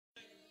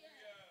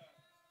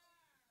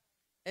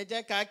Ẹ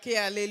jẹ́ ká ké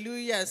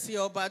hallelujah sí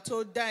ọba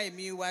tó dá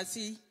ẹ̀mí wa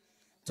sí,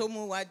 tó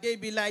mú wa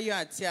débi láyọ̀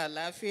àti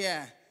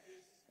àlàáfíà.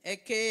 Ẹ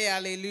ké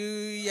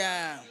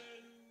hallelujah.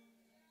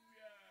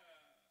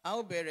 A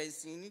ó bẹ̀rẹ̀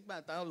sí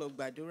nígbà tá a lọ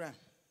gbàdúrà.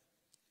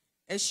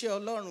 Ẹ ṣé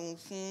Ọlọ́run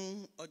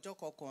fún ọjọ́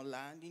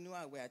 11 nínú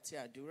àwẹ̀ àti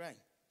àdúrà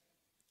yìí.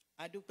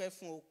 A dúpẹ́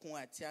fún okun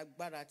àti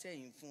agbára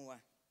tẹ̀yin fún wa.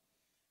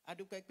 A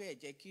dúpẹ́ pé ẹ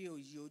jẹ́ kí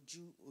òye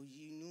ojú,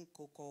 òye inú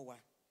kó kọ́ wa.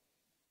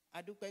 A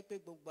dúpẹ́ pé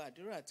gbogbo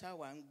àdúrà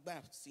táwa ń gbà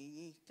sí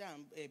yín,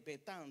 ẹ̀bẹ̀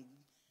tá à ń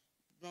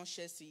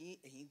ránṣẹ́ sí yín,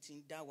 ẹ̀yin ti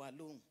ń dá wa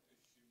lóhùn.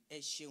 Ẹ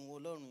ṣeun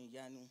Ọlọ́run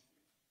ìyanu.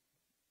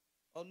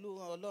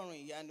 Ọlọ́run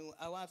ìyanu,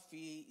 a wá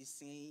fi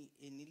ìsìn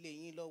ìnílé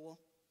yín lọ́wọ́.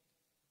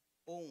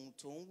 Ohun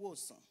tó ń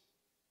wòsàn,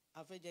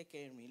 a fẹ́ jẹ́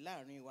kẹ́ rìn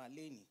láàrin wa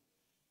lénìí.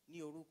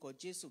 Ní orúkọ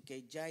Jésù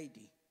kẹ́ já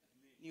ìdè.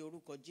 Ní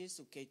orúkọ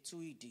Jésù kẹ́ tú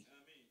ìdè.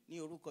 Ní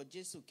orúkọ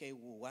Jésù kẹ́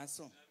wò wá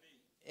sàn.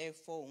 Ẹ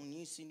fọ ohùn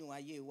yín sínú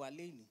ayé wa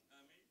lénìí,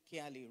 kí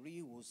a lè rí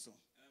ìwòsàn.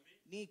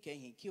 Ní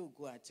ìkẹyìn kí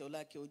ògo àti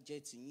ọlá kí ó jẹ́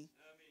tiyín,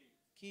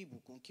 kí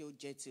ìbùkún kí ó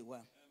jẹ́ tiwa.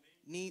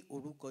 Ní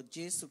orúkọ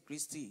Jésù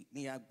Kristi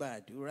ni a gba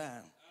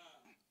àdúrà.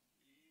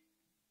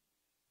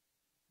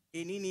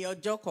 Èní ni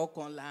ọjọ́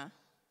 11,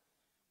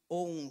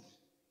 ohùn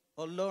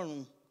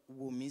Ọlọ́run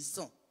wò mí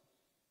sàn.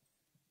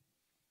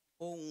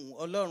 Ohùn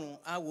Ọlọ́run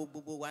á wo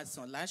gbogbo wa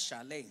sàn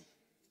láṣálẹ̀.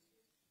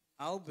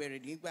 A ó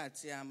bẹ̀rẹ̀ nígbà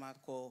tí a máa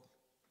kọ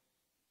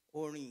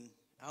orin,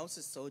 a ó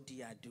sì sọ di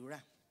àdúrà.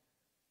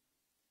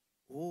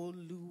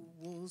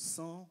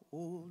 Olùwòsàn,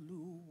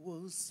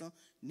 olùwòsàn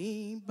ni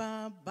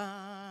bàbá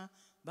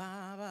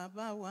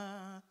wa.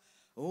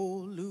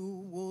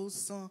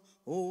 Olùwòsàn,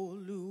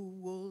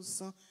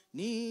 olùwòsàn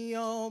ni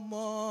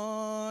ọmọ,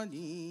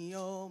 ni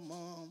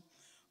ọmọ.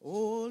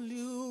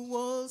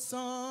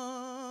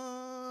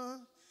 Olùwòsàn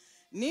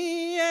ni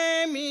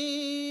ẹ̀mí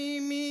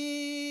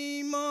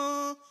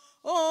mímọ́.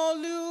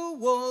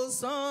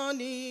 Olùwòsàn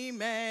ni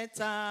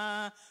mẹ́ta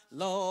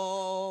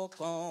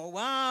lọ́kan,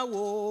 wá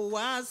wò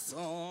wá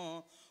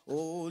sàn.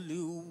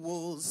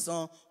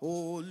 Olùwòsàn,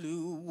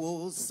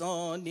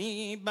 olùwòsàn ni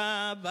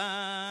bàbá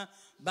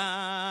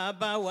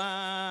wa.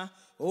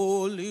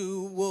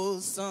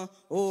 Olùwòsàn,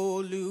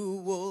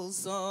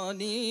 olùwòsàn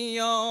ni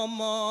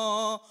ọmọ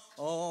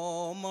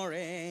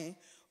rẹ̀.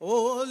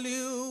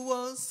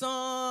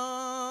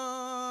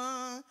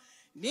 Olùwòsàn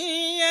ni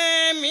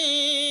ẹ̀mí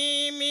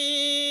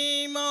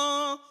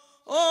mímọ́.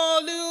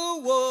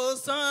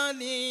 Olùwòsàn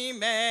ni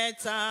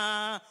mẹ́ta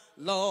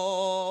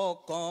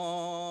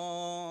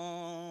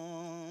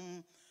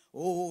lọ́kan.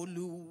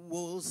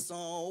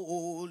 Olùwòsàn,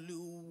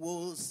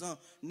 olùwòsàn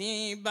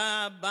ni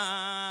bàbá,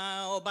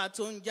 ọba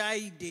tó ń já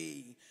ìdè.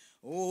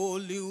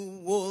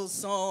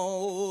 Olùwòsàn,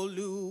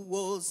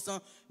 olùwòsàn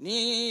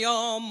ni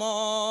ọmọ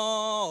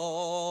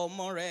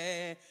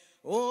rẹ̀.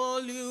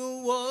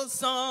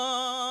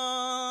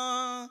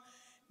 Olùwòsàn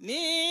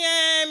ni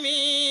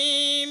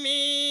ẹ̀mí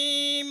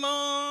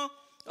mímọ́.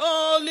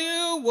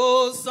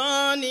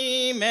 Olùwòsàn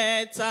ni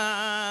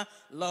mẹ́ta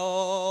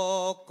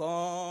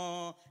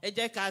lọ́kan. Ẹ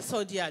jẹ́ ká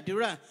sọ di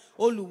àdúrà.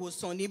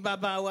 Olùwòsàn ni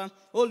bàbá wa,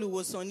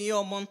 olùwòsàn ni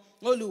ọmọ,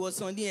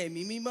 olùwòsàn ni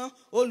ẹ̀mí mímọ́,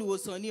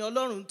 olùwòsàn ni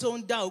Ọlọ́run tó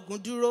ń dá ogun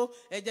dúró.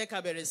 Ẹ jẹ́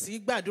ká bẹ̀rẹ̀ sí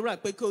gbàdúrà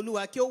pé kí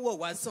Olúwa kí ó wò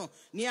wá sàn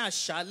ní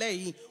àṣálẹ́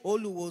yìí.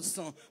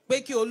 Olùwòsàn, pé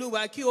kí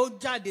Olúwa kí ó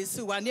jáde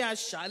sí wa ní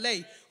àṣálẹ́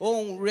yìí.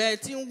 Ohùn rẹ̀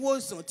tí ń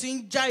wòsàn, tí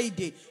ń já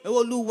ìdè.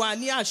 Olúwa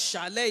ní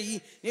àṣálẹ́ yìí,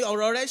 ní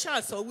ọ̀rọ̀ rẹ̀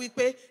ṣàsọ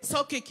wípé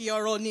sọ́kìkì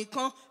ọ̀rọ̀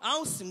nìkan a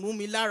ó sì mú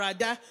mi lára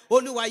dá.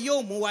 Olúwa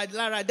yóò mú wa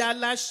lára dá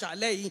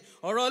láṣálẹ́ yìí.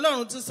 Ọ̀rọ̀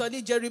Ọlọ́run tún sọ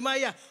ní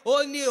Jeremáyà,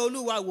 ó ní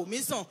Olúwa wò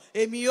mí sàn,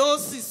 èmi yóò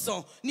sì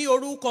sàn. Ní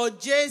orúkọ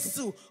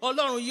Jésù,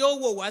 Ọlọ́run yóò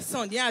wò wá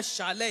sàn ní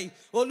àṣálẹ́ yìí.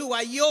 Olúwa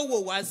yóò wò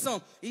wá sàn.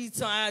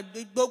 Ìtàn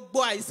gbogbo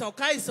àìsàn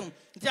káìsàn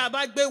tí a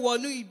bá gbé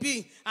wọnú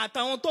ibi,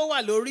 àtàwọn tó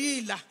wà lórí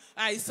ìlà,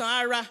 àìsàn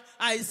ara,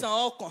 àìsàn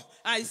ọkàn,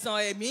 àìsàn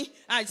ẹ̀mí,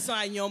 àìsàn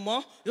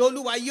àyànmọ́,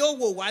 Olúwa yóò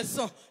wò wá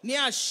sàn ní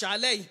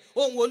àṣálẹ́ yìí.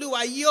 Ohùn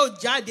Olúwa yóò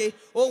jáde.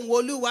 Ohùn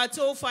Olúwa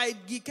tó fa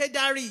igi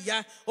kédárì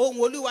ya, ohùn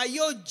Olúwa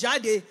yóò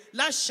jáde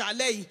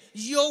láṣálẹ́ yìí,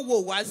 yóò wò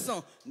wá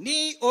sàn.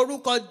 Ní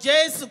orúkọ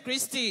Jésù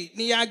Kristi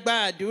ni a gba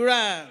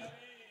àdúrà.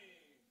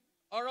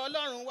 Ọ̀rọ̀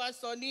Ọlọ́run wá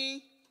sọ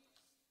ní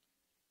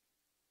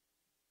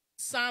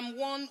Psalm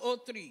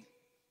 103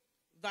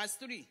 verse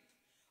 3.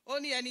 Ó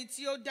ní ẹni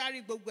tí ó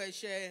dárí gbogbo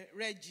ẹ̀ṣẹ̀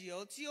rẹ jì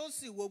ọ́, tí ó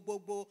sì wo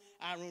gbogbo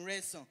àrùn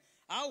rẹ sàn.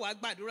 A ó wá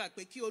gbàdúrà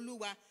pé kí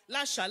Olúwa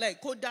láṣálẹ́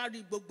kó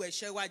dárí gbogbo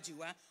ẹ̀ṣẹ̀ wa jì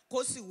wá,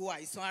 kó sì wo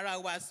àìsàn ara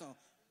wa sàn.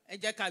 Ẹ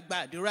jẹ́ ká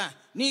gbàdúrà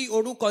ní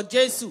orúkọ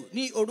Jésù,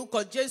 ní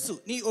orúkọ Jésù,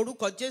 ní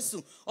orúkọ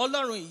Jésù.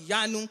 Ọlọ́run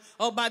ìyanu,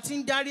 ọba tí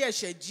ń dárí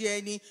ẹ̀ṣẹ̀ jì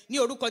ẹni, ní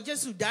orúkọ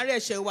Jésù dárí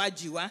ẹ̀ṣẹ̀ wa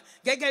jì wá.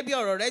 Gẹ́gẹ́ bí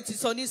ọ̀rọ̀ rẹ ti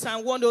sọ ní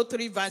Psalm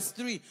 103 verse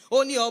 3,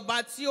 ó ní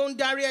ọba tí ó ń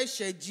dárí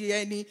ẹ̀ṣẹ̀ jì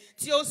ẹni,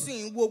 tí ó sì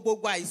ń wo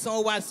gbogbo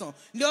àìsàn wa sàn.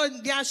 Ní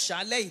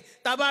àṣálẹ́ yìí,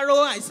 tá bá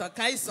rò àìsàn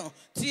káìsàn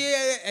tí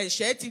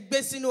ẹ̀ṣẹ̀ ti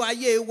gbé sínú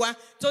ayé wa,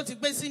 tó ti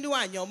gbé sínú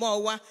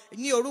àyànmọ́ wa,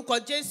 ní orúkọ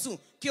Jésù,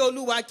 kí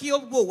olúwa kí ó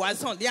wò wá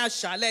sàn ní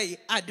àṣálẹ́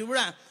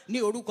àdúrà ní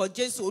orúkọ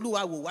Jésù.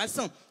 Olúwa wò wá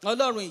sàn,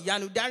 ọlọ́run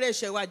ìyanu dárí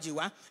ẹ̀ṣẹ̀ wa jì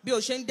wá. Bí o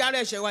ṣe ń dárí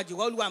ẹ̀ṣẹ̀ wa jì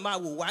wá, olúwa máa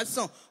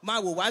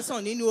wò wá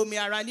sàn nínú omi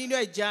ara, nínú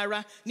ẹ̀jẹ̀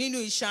ara, nínú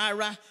iṣan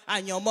ara,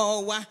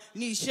 àyànmọ́ wa,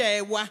 ní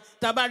iṣẹ́ wa,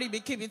 tabari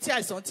ibikíbi tí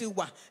àìsàn ti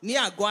wà ní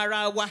àgọ́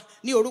ara wa,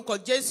 ní orúkọ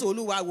Jésù.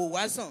 Olúwa wò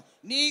wá sàn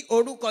ní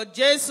orúkọ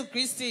Jésù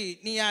Kristi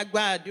ní a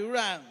gba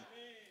àdúrà.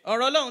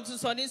 Ọ̀rọ̀ Ọlọ́run tún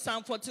sọ ní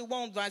Psalm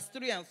 41 verse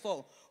 3 and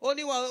 4. Ó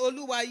ní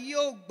olúwa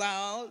yóò gbà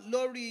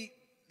ọ́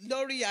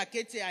lórí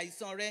àkéte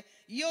àìsàn rẹ,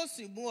 yóò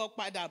sì mú ọ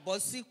padà bọ́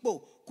sípò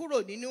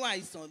kúrò nínú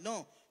àìsàn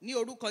náà. Ní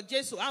orúkọ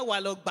Jésù, a wá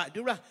lọ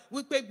gbàdúrà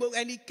wípé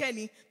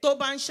ẹnikẹ́ni tó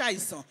bá ń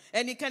ṣàìsàn,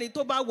 ẹnikẹ́ni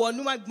tó bá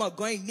wọnú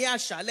gbọ̀ngàn yìí ní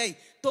àṣálẹ́ yìí,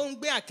 tó ń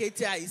gbé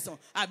àkéte àìsàn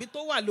àbí tó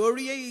wà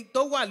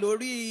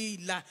lórí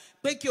ìlà,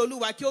 pé kí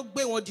olúwa kí ó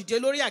gbé wọn dìde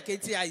lórí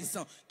àkéte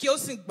àìsàn, kí ó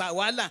sì gbà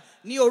wá là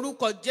ní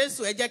orúkọ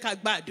Jésù. Ẹ jẹ́ ká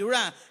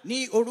gbàdúrà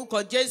ní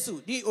orúkọ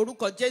Jésù, ní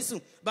orúkọ Jésù.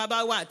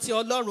 Bàbá wa àti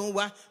ọlọ́run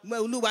wa,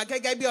 olúwa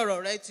gẹ́gẹ́ bí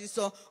ọ̀rọ̀ rẹ ti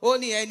sọ, ó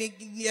ní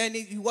ẹni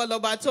ìwọ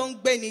lọ́ba tó ń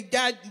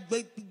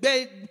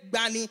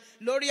gbani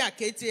lórí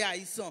àkéte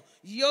àìsàn,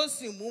 yóò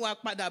sì mú wa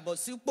padà bọ̀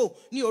sípò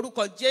ní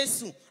orúkọ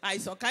Jésù.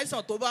 Àìsàn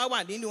káìsàn tó bá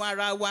wà nínú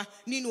ara wa,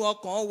 nínú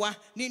ọkàn wa,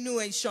 nínú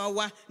iṣan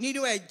wa,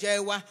 nínú ẹ̀jẹ̀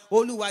wa,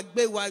 olúwa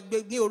gbé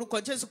ní orúkọ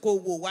Jésù, kó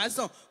wò wá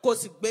sàn, kó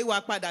sì gbé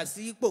wa padà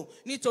sí ipò,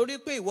 nítorí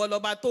pé ìwọ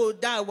lọ́ba tó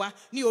dá wa.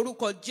 Ní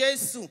orúkọ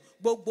Jésù,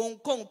 gbogbo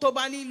ohunkóhun tó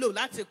bá nílò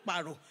láti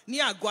pààrọ̀ ní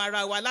àgọ́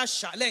ara wa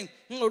láṣálẹ́,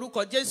 ní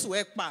orúkọ Jésù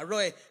ẹ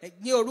pààrọ̀ ẹ̀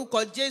ní orúkọ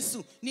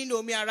Jésù, nínú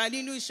omi ara,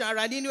 nínú iṣan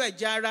ara, nínú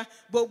ẹ̀jẹ̀ ara,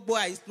 gbogbo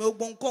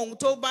ohunkóhun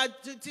tó bá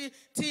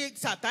tí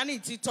Sátánì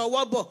ti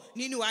tọwọ́ bọ̀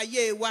nínú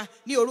ayé wa,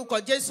 ní orúkọ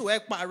Jésù ẹ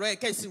pààrọ̀ ẹ̀,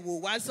 kẹ́sì wò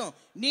wá sàn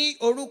ní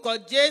orúkọ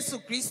Jésù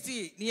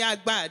Kristi ní a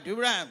gba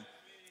àdúrà.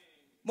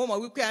 Mo mọ̀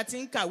wípé a ti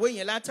ń kàwé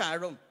yẹn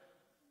látàárọ̀.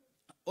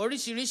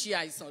 Oríṣiríṣi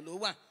àìsàn ló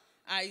wà: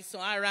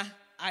 àìsàn ara,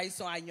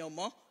 àìsàn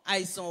àyànmọ́,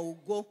 àìsàn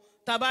ògo.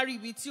 Tabari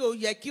ibi tí ó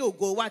yẹ kí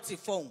ògo wa ti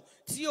fọhùn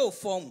tí ò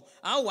fọhùn,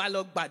 a ó wá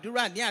lọ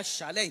gbàdúrà ní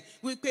àṣálẹ́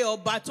wípé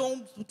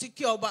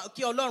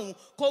kí Ọlọ́run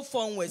kó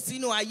fọhùn ẹ̀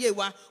sínú ayé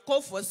wa, kó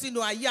fọ̀ sínú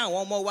ayé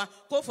àwọn ọmọ wa,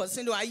 kó fọ̀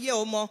sínú ayé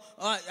ọmọ,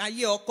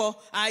 ayé ọkọ,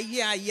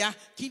 ayé aya,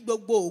 kí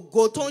gbogbo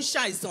ògo tó ń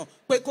ṣàìsàn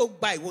pé kó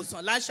gba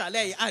ìwòsàn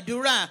láṣálẹ́.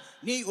 Àdúrà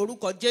ní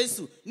orúkọ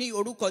Jésù, ní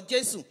orúkọ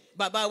Jésù.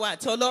 Bàbá wa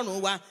àti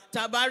ọlọ́run wa,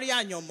 tá bá rí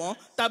àyànmọ́,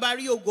 tá bá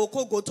rí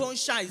ògókógo tó ń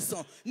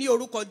ṣàìsàn, ní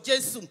orúkọ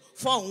Jésù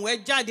fọhùn ẹ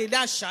jáde ní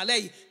àṣálẹ́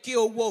yìí, kí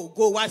o wo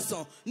ògo wa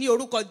sàn. Ní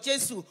orúkọ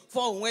Jésù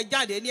fọhùn ẹ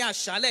jáde ní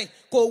àṣálẹ́,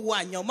 kó wo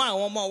àyànmọ́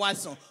àwọn ọmọ wa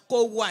sàn, kó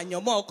wo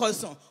àyànmọ́ ọkọ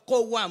sàn, kó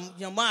wo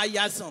àyànmọ́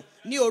aya sàn.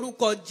 Ní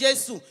orúkọ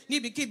Jésù,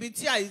 níbikíbi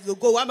tí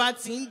ògo wa bá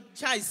ti ń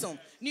ṣàìsàn,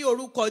 ní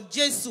orúkọ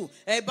Jésù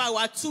ẹ bá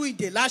wa tú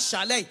ìdè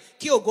láṣálẹ́,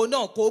 kí ògo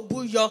náà kó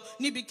búyọ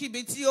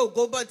níbikíbi tí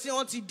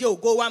wọ́n ti dè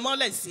ògo wa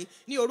mọ́lẹ̀ sí.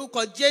 Ní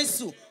orúkọ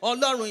Jésù,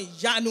 ọlọ́run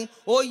ìyanu,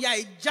 ó yá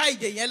ìjà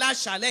ìdè yẹn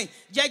láṣálẹ́,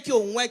 jẹ́ kí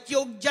òun ẹ kí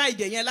ó já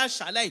ìdè yẹn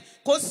láṣálẹ́,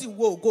 kó sì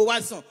wo ògo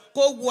wa sàn,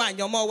 kó wo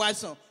àyànmọ́ wa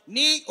sàn.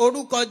 Ní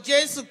orúkọ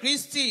Jésù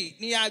Kristi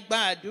ní a gba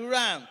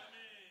àdúrà.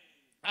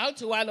 A ó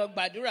ti wá lọ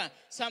gbàdúrà.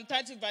 Psalm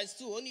 30 verse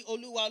 2, ó ní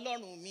olúwa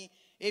ọlọ́run mi,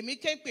 èmi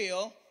ké pè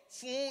ọ́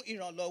fún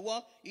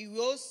ìrànlọ́wọ́,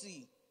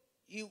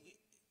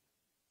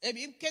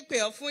 èmi ké pè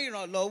ọ́ fún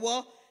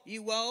ìrànlọ́wọ́,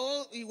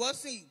 ìwọ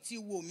sì ti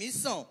wò mí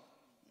sàn.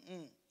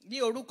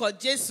 Ní orúkọ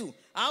Jésù,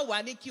 a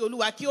wá ní kí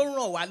olúwa kí ó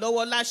ràn wá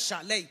lọ́wọ́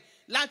láṣálẹ́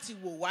láti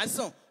wò wá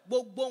sàn.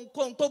 Gbogbo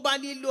ohunkóhun tó bá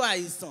nílò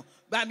àìsàn,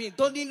 gbàmí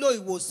tó nílò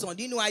ìwòsàn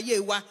nínú ayé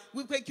wa,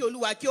 wípé kí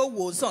olúwa kí ó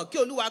wò sàn, kí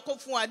olúwa kó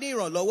fún wa ní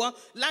ìrànlọ́wọ́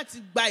láti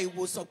gba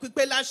ìwòsàn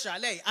pípé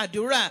láṣálẹ́.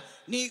 Àdúrà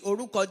ní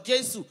orúkọ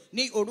Jésù,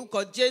 ní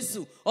orúkọ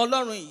Jésù.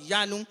 Ọlọ́run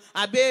ìyanu,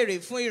 a béèrè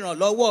fún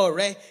ìrànlọ́wọ́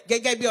rẹ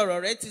gẹ́gẹ́ bí ọ̀rọ̀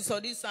rẹ ti sọ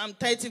ní Psalm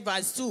 30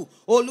 verse 2.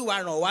 Olúwa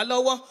ràn wá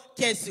lọ́wọ́,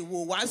 kí ẹ sì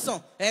wò wá sàn,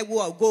 ẹ wo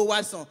ògo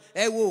wa sàn,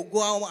 ẹ wo ògo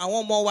àwọn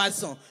ọmọ wa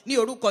sàn. Ní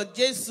orúkọ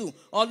Jésù,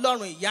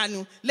 Ọlọ́run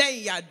ìyanu,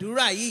 lẹ́yìn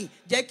àdúrà yìí,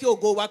 jẹ́ kí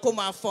ògo wa kó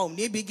máa fọhùn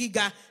níbi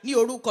gíga. Ní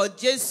orúkọ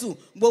Jésù,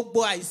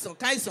 gbogbo àìsàn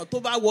káìsàn tó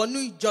bá wọnú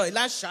ìjọ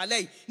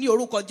ìláṣálẹ̀, ní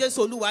orúkọ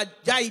Jésù olúwa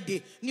já ìdè,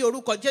 ní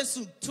orúkọ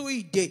Jésù tú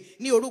ìdè,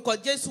 ní orúkọ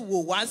Jésù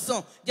wò wá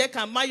sàn, jẹ́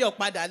ká máyọ̀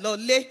padà lọ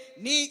lé.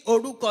 Ní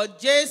orúkọ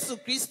Jésù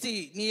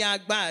Kristi ní a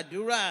gba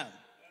àdúrà.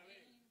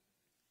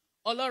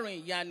 Ọlọ́run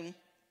ìyanu,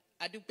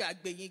 adúpẹ́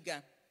agbẹ́yìn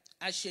ga,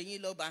 àṣeyín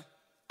lọ́ba,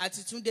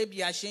 àti tún débi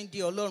àṣẹ ń di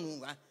Ọlọ́run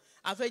wa.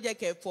 A fẹ́ jẹ́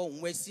kẹ́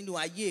fọhùn ẹ sínú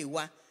ayé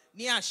wa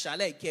ní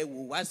àṣálẹ̀, kẹ́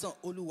wò wá sàn,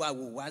 olúwa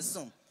wò wá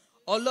sàn.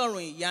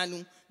 Ọlọ́run ìyanu,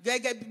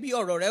 gẹ́gẹ́ bí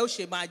ọ̀rọ̀ rẹ ó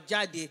ṣe máa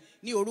jáde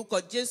ní orúkọ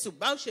Jésù,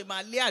 bá ó ṣe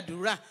máa lé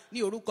àdúrà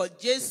ní orúkọ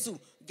Jésù,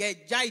 kẹ́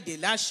já ìdè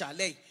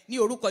láṣálẹ̀, ní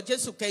orúkọ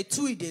Jésù kẹ́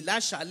tú ìdè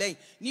láṣálẹ̀,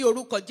 ní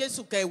orúkọ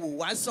Jésù kẹ́ wò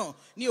wá sàn,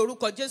 ní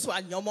orúkọ Jésù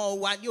àyànmọ́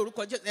wa, ní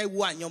orúkọ Jésù ẹ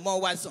wo àyànmọ́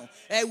wa sàn,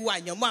 ẹ wo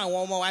àyànmọ́ àwọn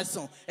ọmọ wa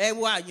sàn, ẹ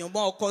wo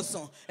àyànmọ́ ọkọ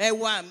sàn, ẹ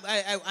wo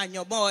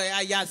àyànmọ́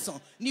aya sàn.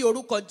 Ní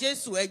orúkọ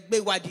Jésù ẹ gbé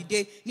wa dìde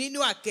nínú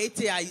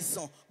àkéte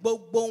àìsàn.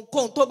 Gbogbo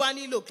nǹkan tó bá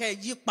nílò kẹ́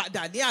yí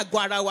padà ní àgọ́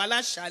ara wa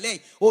láṣálẹ̀,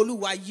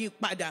 olúwa yí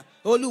padà,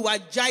 olúwa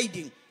já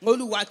ìdè,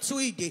 olúwa tú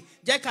ìdè,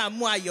 jẹ́ ká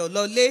mú ayọ̀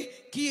lọlé,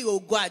 kí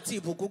ògo àti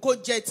ìbùkún kó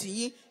jẹ́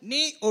tiyín.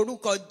 Ní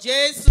orúkọ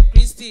Jésù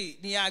Kristi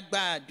ní a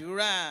gba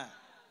àdúrà.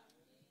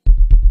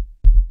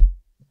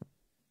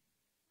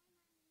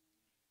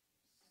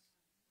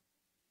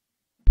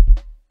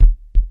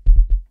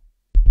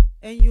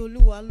 Ẹ̀yin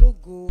Olúwa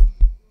lógo.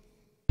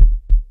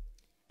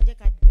 Ẹ jẹ́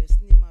ká bẹ̀rẹ̀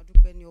sí ní máa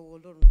dúpẹ́ ní ọwọ́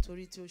Ọlọ́run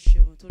torí tí ó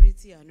ṣeun, torí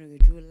tí àánú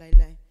rẹ̀ dúró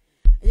láéláé.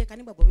 Ẹ jẹ́ ká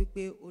nígbàgbọ́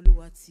wípé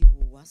Olúwa ti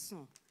wò wá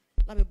sàn.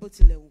 Lábẹ́ bó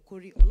tilẹ̀ wù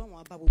kórí, Ọlọ́run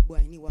á bá gbogbo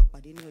àìní wa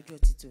pàdé ní ọjọ́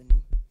ti tòní.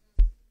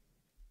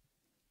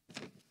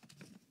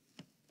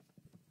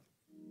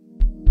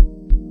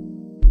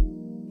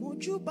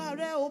 Mojúbà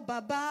rẹ o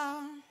bàbá,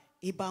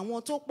 ìbà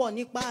wọn tó pọ̀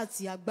nípa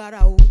àti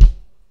agbára o.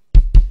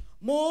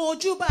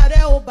 Mojúbà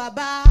rẹ o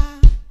bàbá,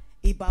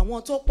 ìbà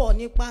wọn tó pọ̀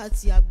nípa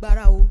àti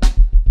agbára o.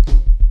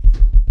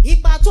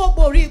 Ipa tó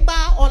borí ipa,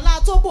 ọlá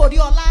tó borí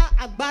ọlá,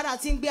 agbára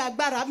tí ń gbé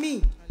agbára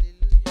mi.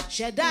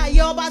 Ṣẹ̀dá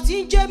ayé ọba tí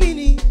ń jẹ́ mi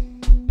ni.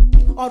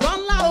 Ọ̀rọ̀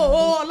ńlá o,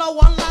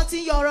 ọlọ́wọ́ ńlá tí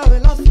ń yọ ọ̀rọ̀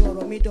rẹ̀ lọ́fìn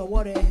ọ̀rọ̀ mi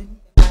dọ̀wọ́ rẹ̀.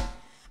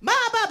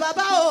 Bàbá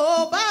bàbá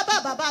o, bàbá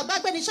bàbá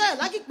gbàgbé ní sọ́yọ̀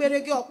lági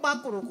pèrègé ọ̀pá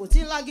kòròkò tí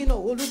ń lágínà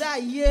olùdá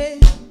iye.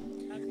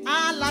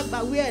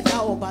 Alágbàwí ẹ̀dá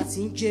ọba tí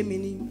ń jẹ́ mi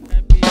ni.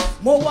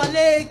 Mo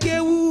wọlé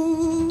kéwú,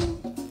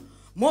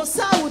 mo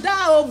sáwùdá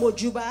o,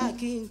 mojúbà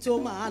kí n tó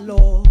máa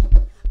lọ.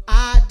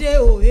 Adé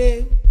òhe,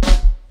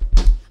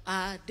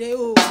 adé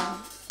òwa,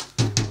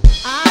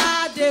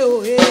 adé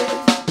òhe,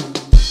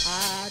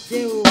 adé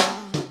òwa,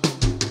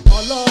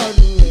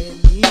 Ọlọ́run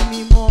ẹ̀mí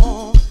mímọ́.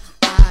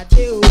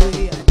 Adé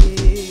òhe, adé,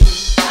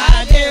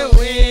 adé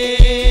òhe,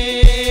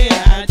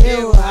 adé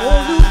òwa,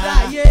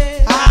 olùdáyé.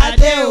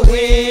 Adé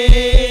òhe,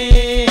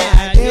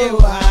 adé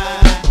òwa,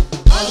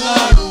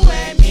 Ọlọ́run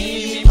ẹ̀mí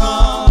mímọ́.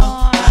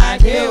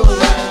 Adé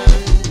òwa,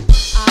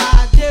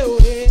 adé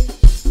òhe,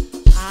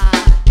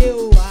 adé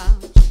òwa,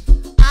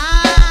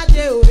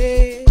 adé òhe,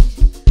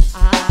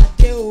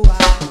 adé òwa,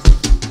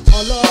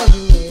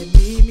 Ọlọ́run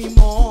ẹ̀mí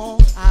mímọ́.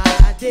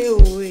 Adé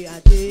òhe,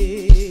 adé,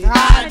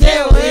 adé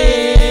òhe,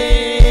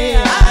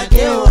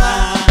 adé òwa,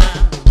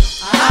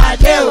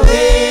 adé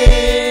òhe,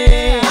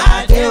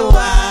 adé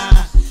òwa,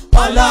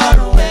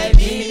 Ọlọ́run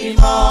ẹ̀mí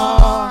mímọ́.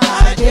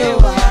 Adé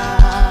òwa.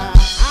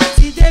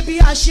 Àti dé bí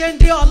a ṣe ń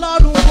dé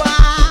Ọlọ́run wa,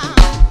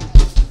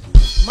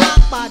 má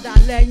padà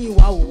lẹ́yìn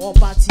wa ò,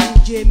 ọba tí ń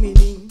jẹ́ mi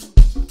ni.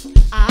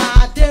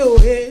 Adé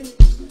òhe,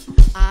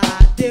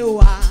 adé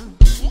òwa,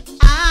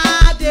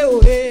 adé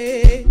òhe,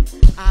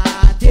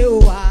 adé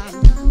òwa,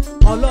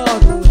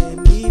 Ọlọ́run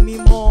ẹ̀mí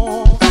mímọ́.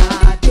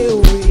 Adé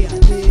òhe,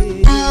 adé,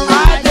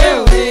 adé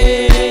òhe,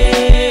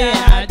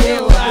 adé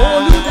òwa,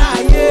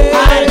 olùdáyé.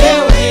 Adé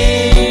òhe,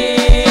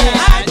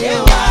 adé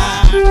òwa,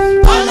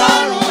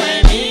 Ọlọ́run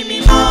ẹ̀mí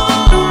mímọ́.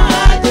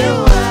 Adé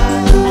òwa.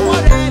 Ọwọ́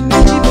rẹ̀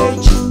méjì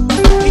méjì,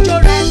 ijó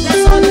rẹ̀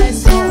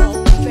lẹ́sọ̀lẹ́sọ̀,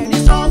 fẹ̀rí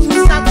sọ fún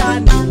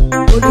Sátánì,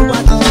 Olúwa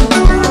tó ń bá.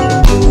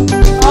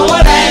 Ọwọ́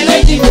rẹ̀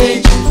méjì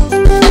méjì,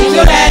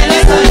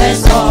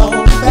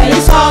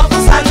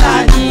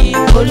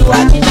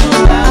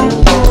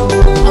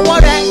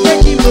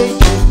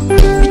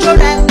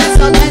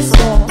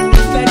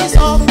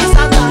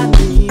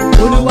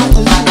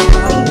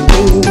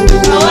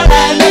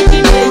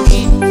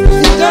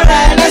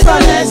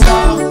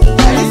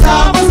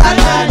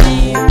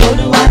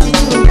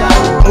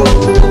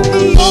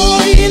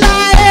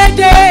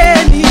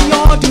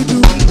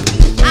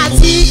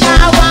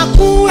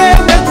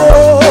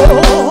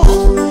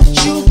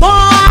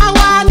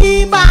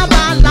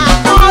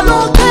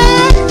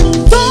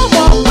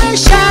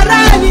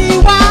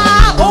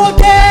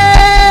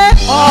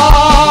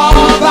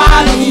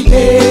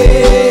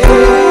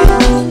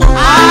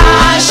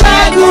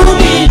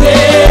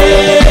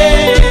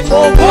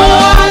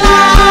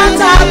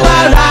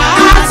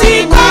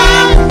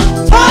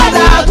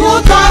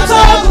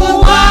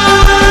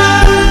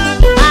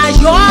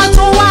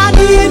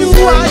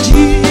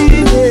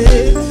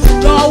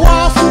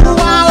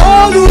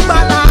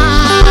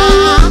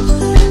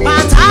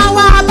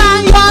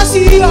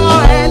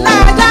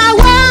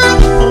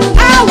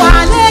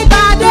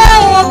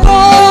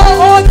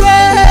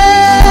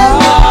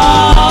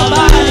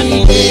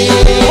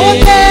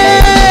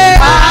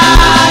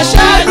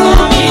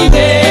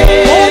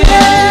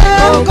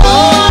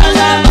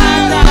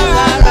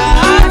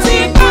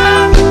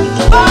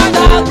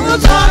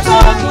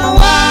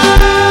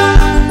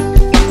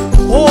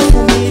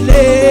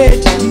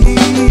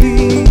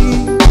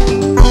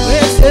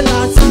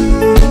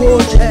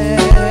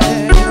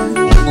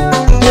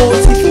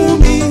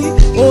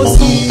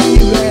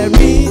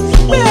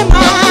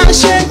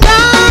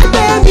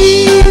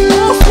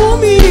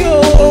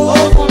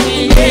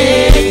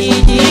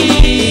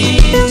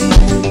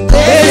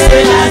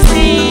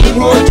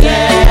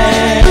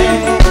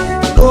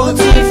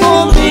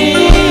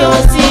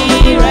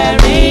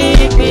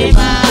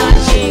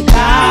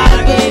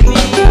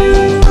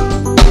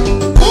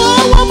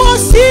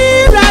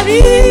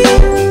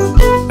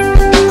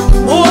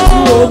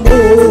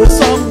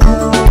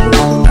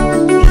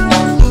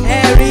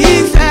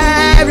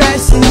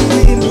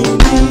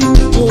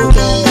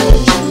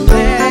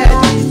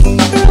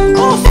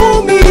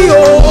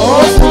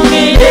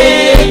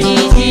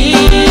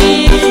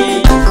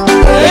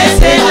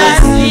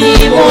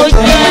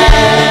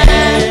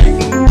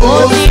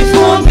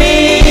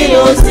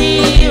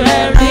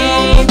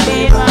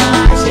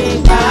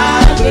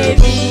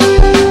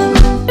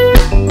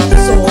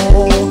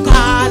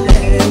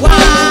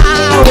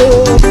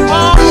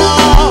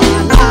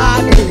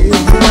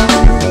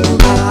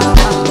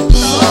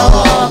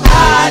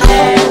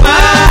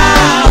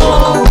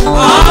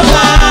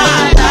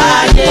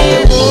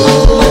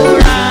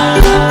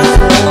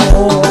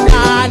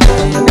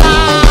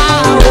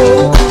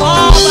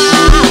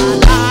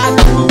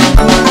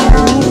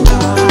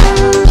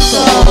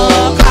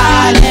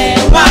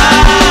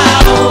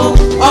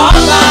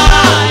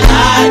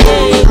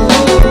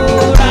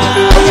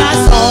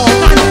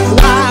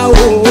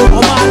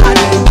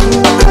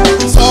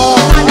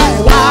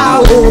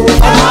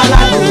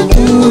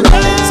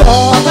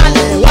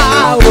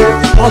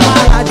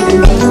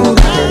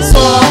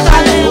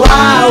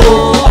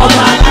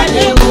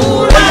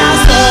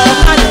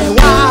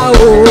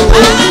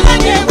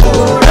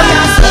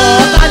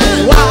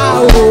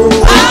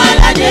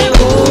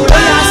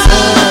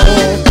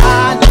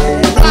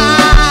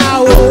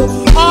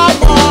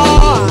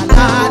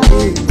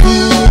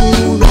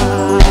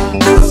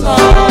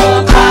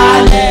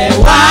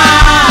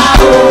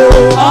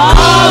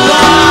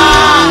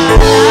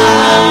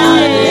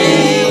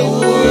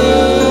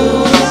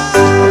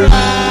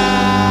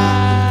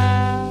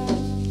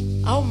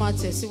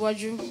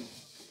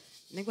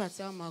 nígbà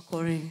tí a máa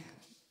kọrin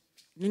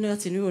nínú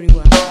láti ní orin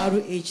wa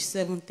RH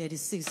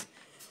 736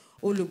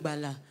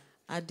 olùgbàlà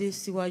adé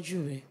síwájú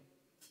rẹ̀.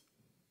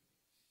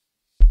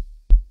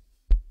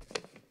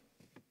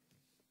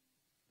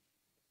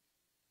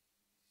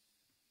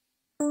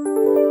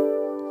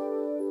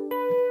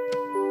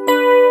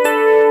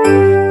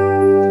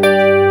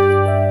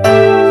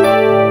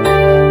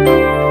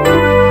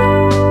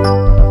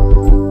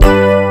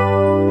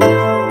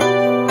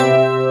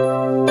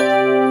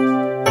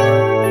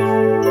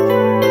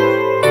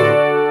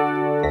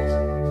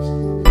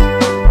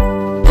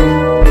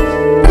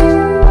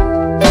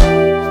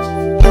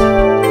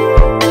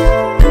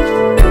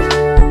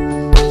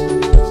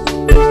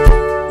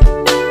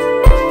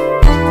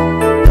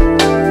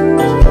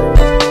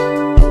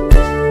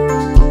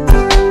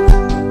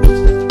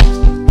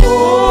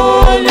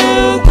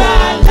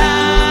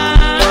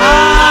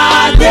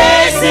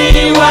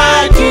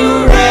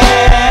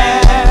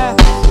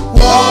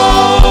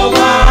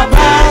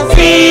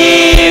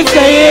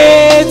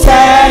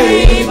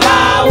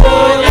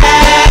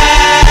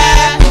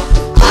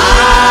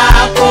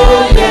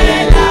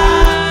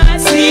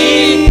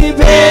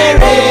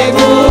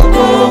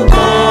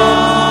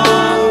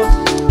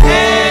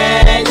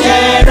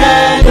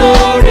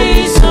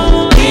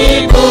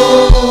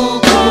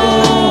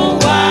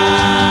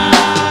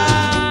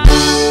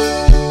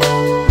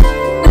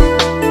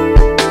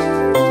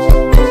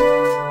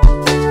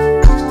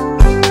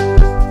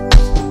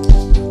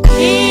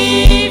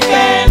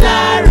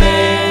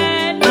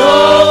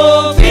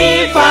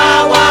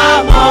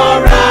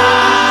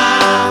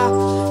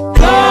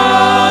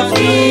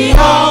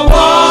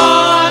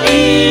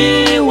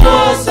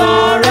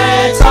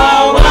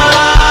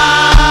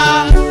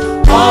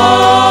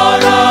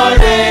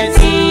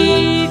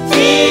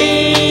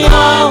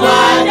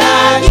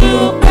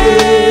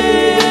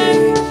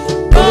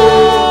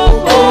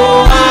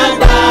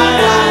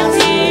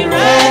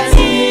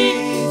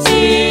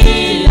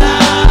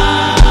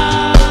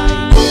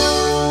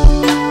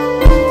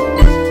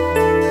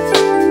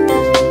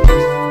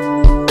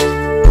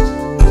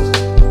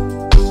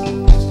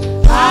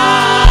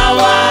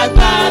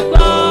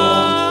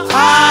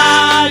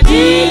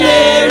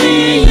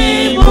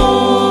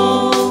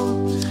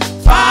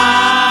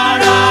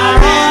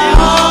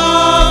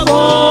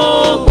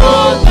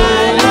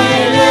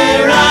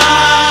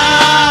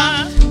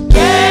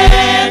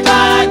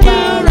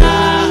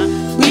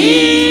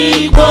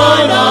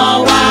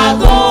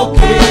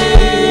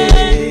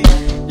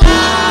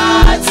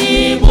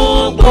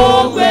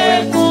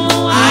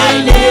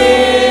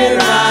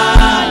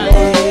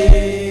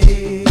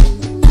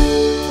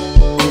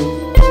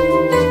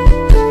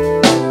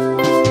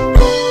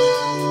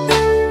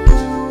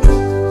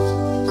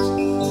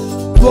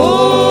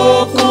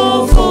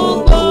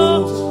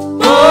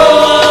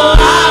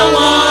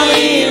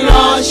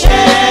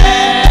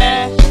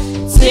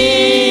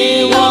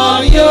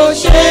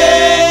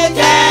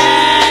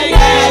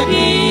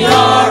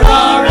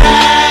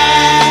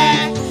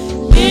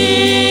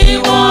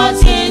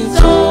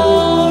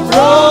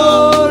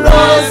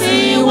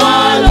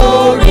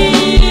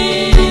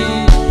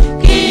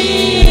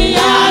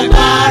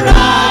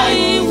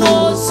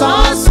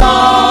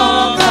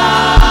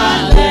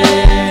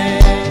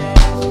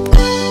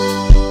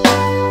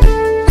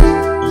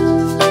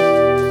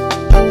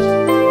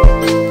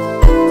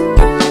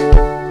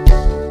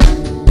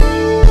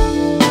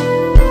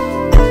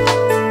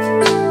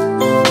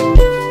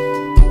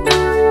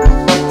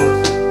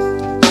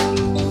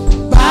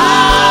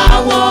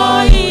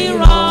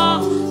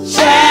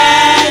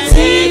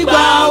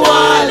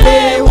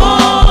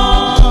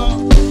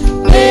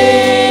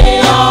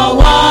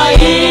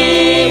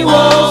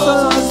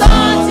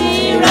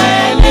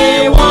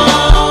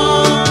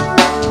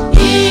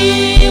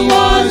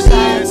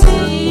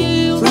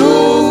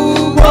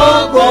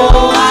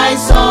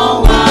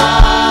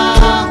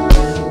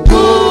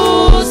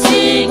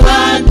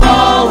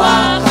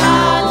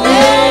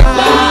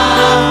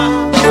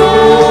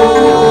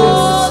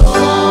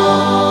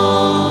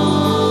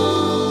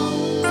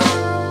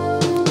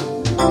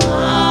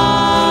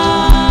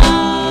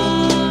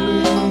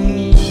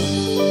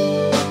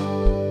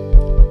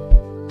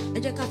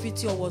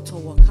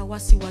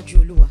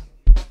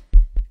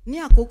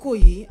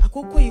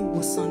 Àkókò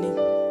ìwòsàn ni.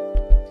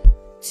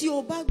 Tí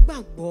o bá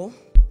gbàgbọ́,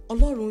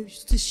 Ọlọ́run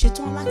ti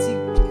ṣetán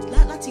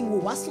láti wò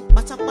wá sàn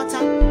pátápátá.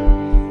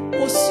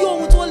 Kò sí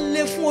ohun tó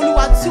le fún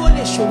Olúwa tí ó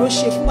lè ṣòro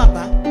ṣe fún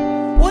bàbá.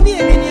 Ó ní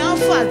èmi ni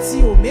Alpha àti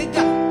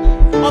Omega.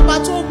 Ọba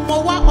tó mọ̀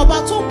wá, ọba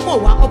tó mọ̀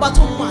wá, ọba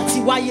tó mọ̀ àti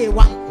wáyé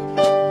wa.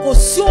 Kò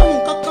sí ohun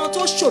kankan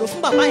tó ṣòro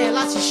fún bàbá yẹn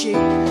láti ṣe.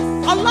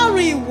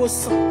 Ọlọ́run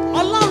ìwòsàn,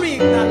 Ọlọ́run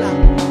ìgbàlà,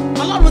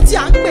 Ọlọ́run tí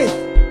à ń pè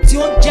tí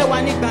ó ń jẹ́ wa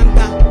ní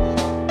gbangba.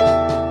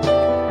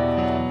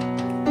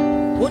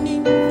 Ó ní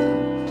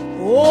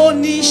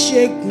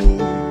oníṣègùn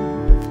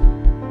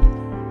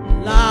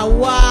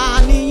làwa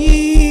nìyí,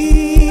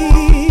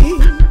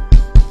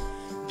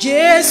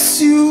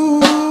 Jésù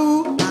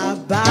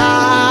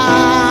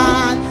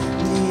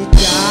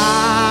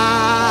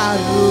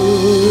àbánidárò.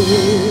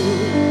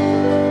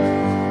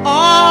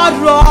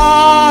 Ọ̀rọ̀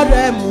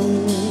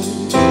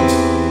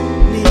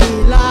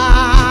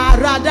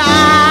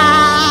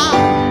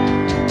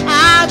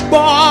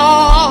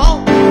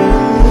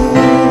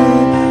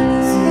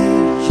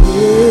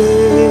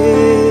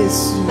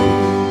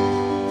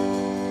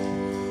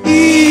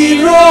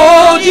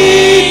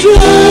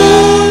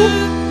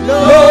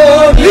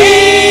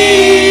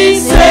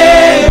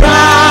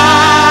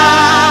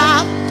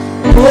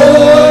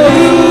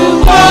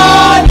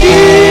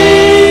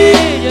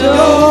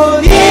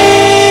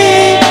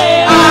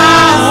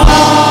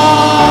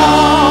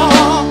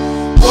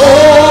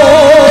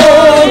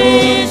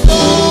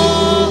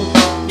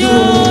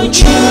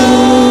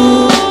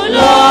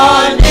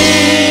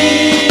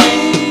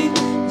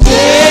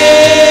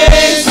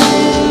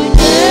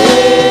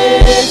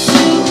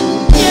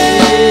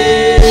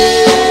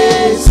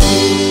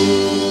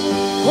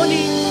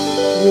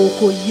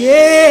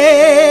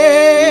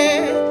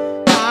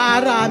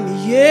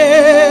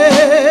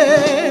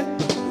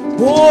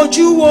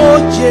wo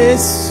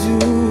Jésù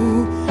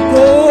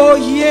kò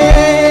yé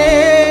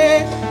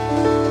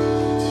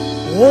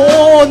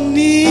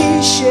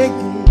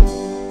oníṣègùn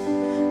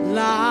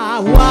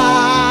làwa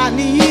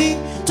nìyí.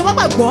 Tó bá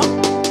gbàgbọ́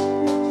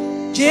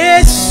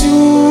Jésù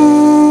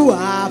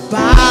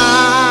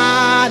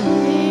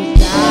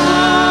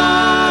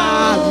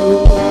àbánidáró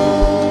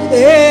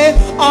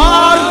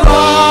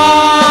ọ̀rọ̀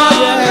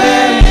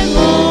rẹ̀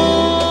mú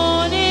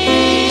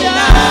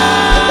nílá.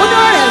 Ó ní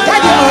ọ̀rẹ́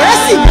jáde ọ̀rẹ́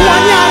sì mú wọn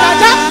ní ara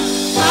dá.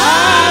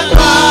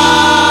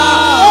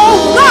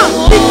 Ohun náà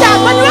ní kí a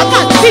gbọ́ ní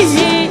wákàtí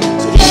yìí.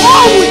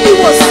 Ohun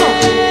ìwòsàn.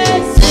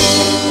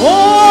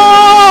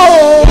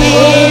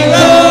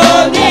 Ìró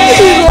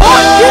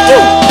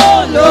dídùn.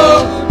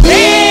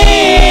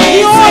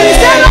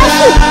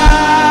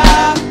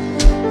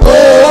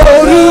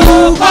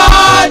 Orúkọ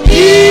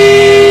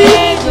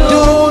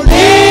dídùn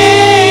ní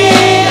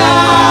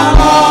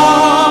àwọn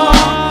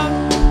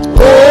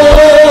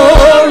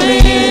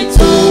orin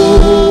tó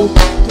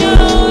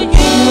dùn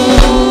jù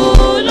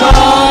lọ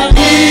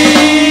ní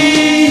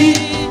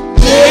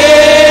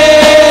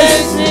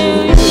Jésù,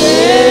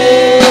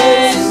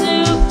 Jésù,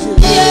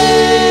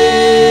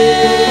 Jésù.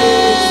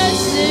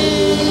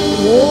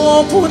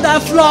 Open the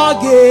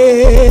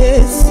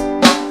floodgates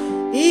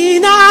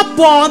in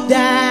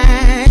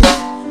abundance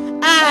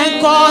and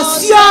cause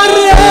your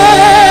rain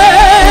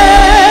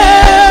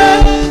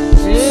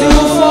to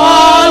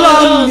fall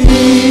on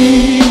me.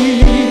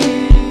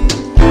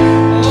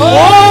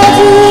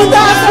 Open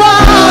the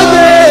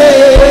floodgates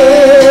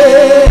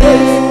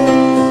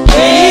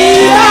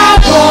in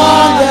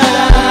abundance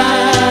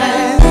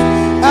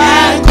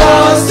and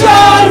cause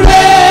your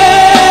rain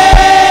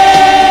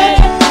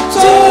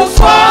to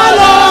fall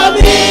on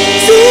me.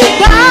 See,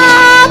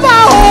 Baba,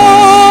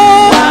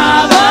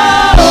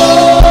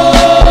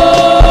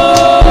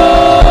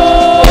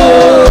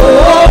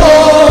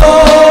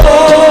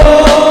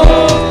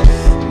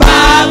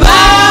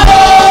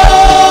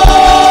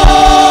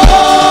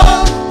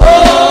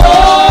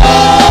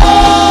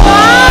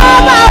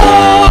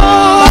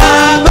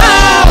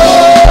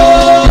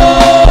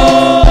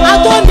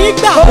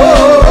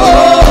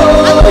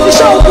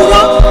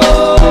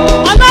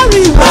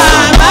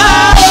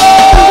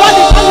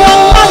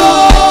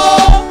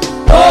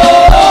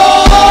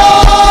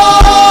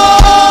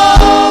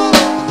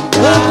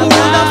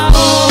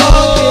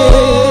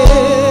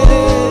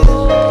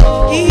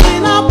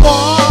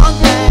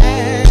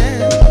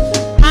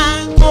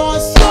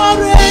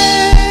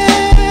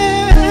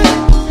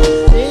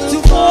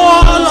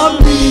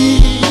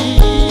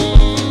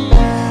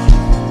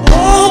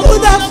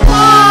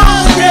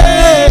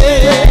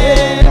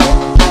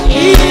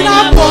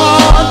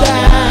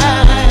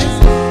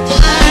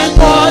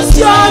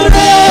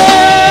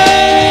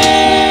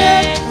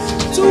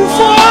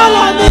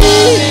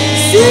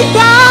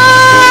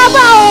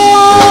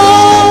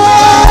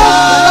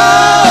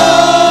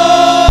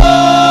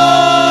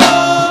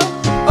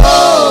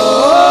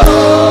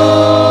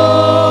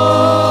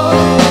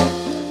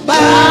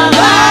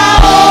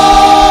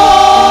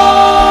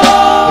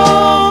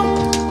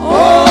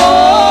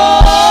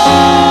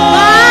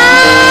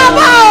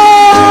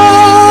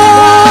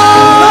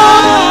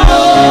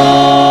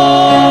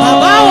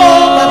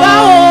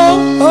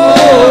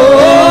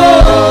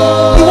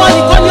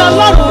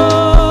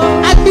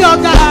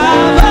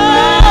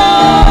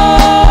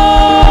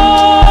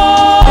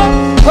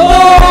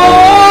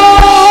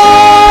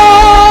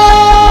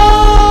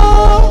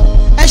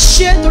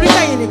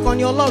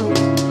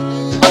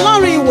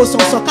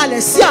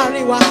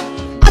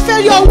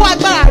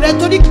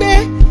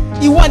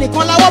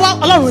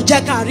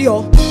 jẹ́ ká rí ọ.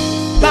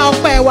 Gba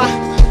ọpẹ́ wa,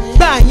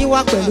 gba àyìn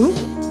wa pẹ̀lú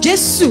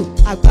Jésù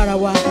agbára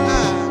wa.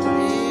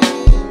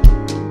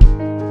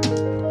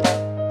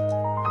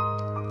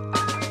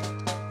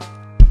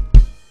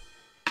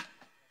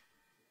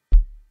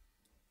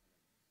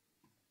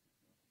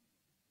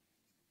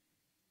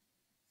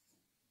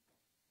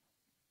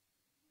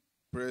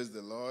 Praise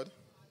the Lord.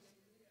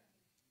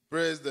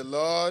 Praise the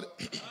Lord.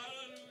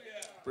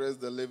 Praise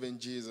the living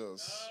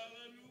Jesus.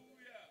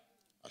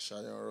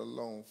 Àṣàyàn ọ̀rọ̀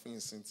Ọlọ́run fún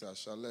ìsìn ti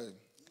àṣálẹ̀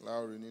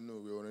láòrí nínú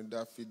ìwé orin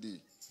Dáfídì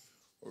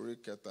orí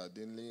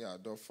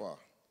kẹtàdínláàádọ́fà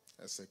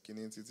ẹsẹ̀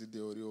kìíní títí dé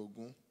orí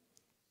ogún.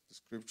 The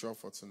scripture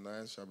for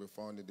tonight shall be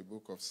found in the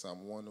book of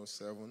Psalm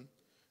 107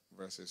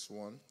 verses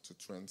 1 to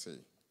 20.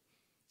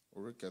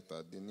 Orí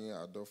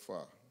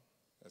kẹtàdínláàádọ́fà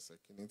ẹsẹ̀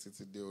kìíní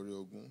títí dé orí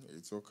ogún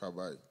èyí tó kà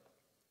báyìí.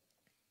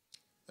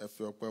 Ẹ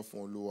fi ọpẹ́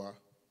fún Olúwa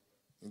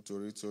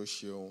nítorí tí ó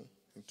ṣeun,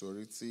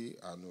 nítorí tí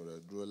àánú rẹ̀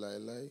dúró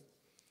láéláé.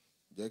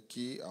 Jẹ́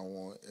kí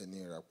àwọn ẹni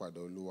ìràpadà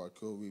Olúwa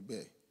kí ó wí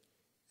bẹ́ẹ̀,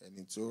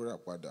 ẹni tí ó rà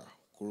padà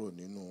kúrò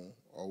nínú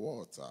ọwọ́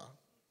ọ̀tá,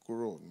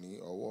 kúrò ní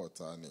ọwọ́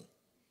ọ̀tá ni.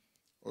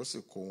 Ó sì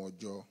kó wọn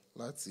jọ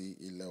láti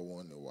ilẹ̀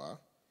wọn nì wá,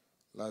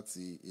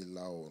 láti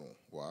ìlà oòrùn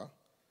wá,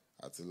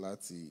 àti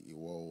láti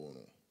ìwọ̀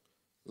oòrùn,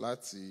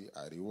 láti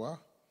àríwá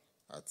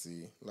àti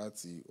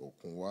láti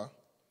òkun wá.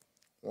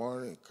 Wọ́n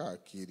rìn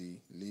káàkiri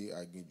lé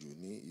aginjù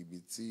ní ibi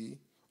tí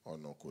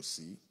ọ̀nà kò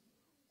sí.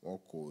 Wọn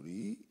kò rí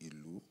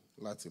ìlú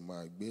láti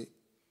máa gbé.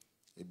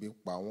 ebi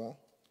pa wọ́n,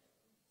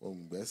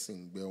 òǹgbẹ sì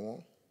ń gbẹ wọ́n.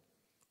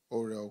 Ó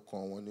rẹ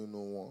ọkàn wọn nínú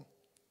wọn.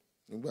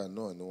 Nígbà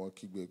náà ni wọ́n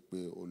kígbe pé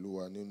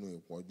Olúwa nínú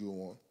ìpọ́njú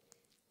wọn.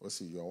 Ó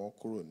sì yọ wọ́n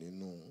kúrò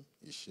nínú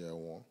ìṣẹ́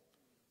wọn.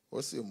 Ó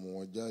sì mú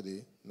wọn jáde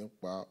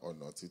nípa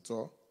ọ̀nà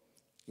títọ́,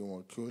 kí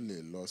wọn kí ó lè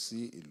lọ sí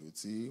ìlú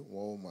tí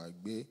wọn ó máa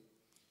gbé.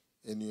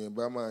 Ènìyàn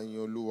bá máa yin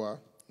Olúwa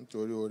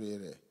nítorí oore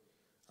rẹ̀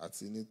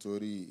àti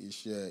nítorí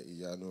iṣẹ́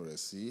ìyanu rẹ̀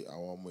sí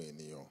àwọn ọmọ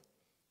ènìyàn.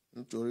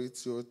 Nítorí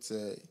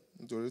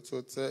tí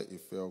ó tẹ́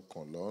ìfẹ́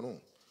ọkàn lọ́rùn,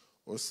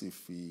 ó sì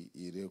fi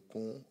ire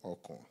kún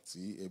ọkàn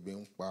tí ebi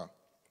ń pa.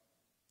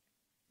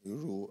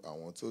 Irú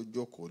àwọn tó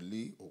jókòó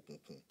lí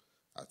òkùnkùn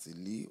àti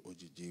lí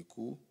òjìji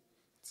ikú,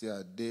 tí a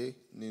dé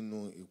nínú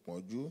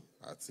ìpọ́njú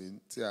àti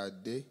tí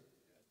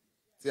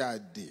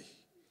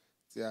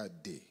a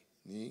dè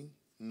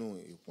nínú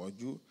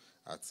ìpọ́njú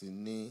àti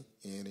ní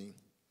irin.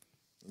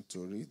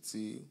 Nítorí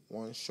tí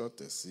wọ́n ń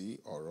ṣọ̀tẹ̀ sí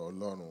ọ̀rọ̀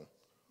Ọlọ́run,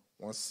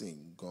 wọ́n sì ń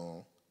gan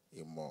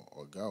ìmọ̀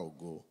ọ̀gá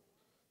ògo.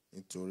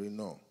 Nítorí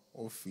náà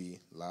ó fi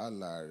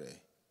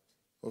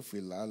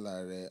làálàá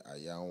rẹ̀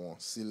àyà wọn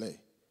sílẹ̀.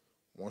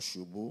 Wọ́n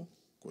ṣubú,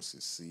 kò sì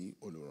sí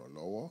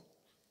olùrànlọ́wọ́.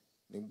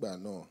 Nígbà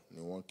náà ni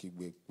wọ́n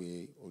kígbe pé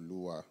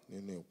Olúwa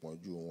nínú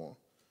ìpọ́njú wọn,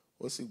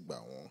 ó sì gbà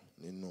wọ́n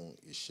nínú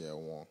ìṣẹ́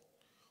wọn.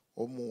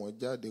 Ó mú wọn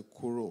jáde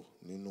kúrò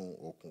nínú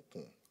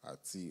òkùnkùn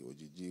àti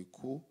òjìji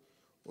ikú,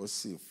 ó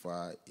sì fa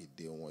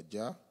ìdè wọn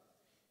já.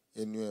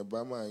 Ènìyàn bá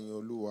máa yin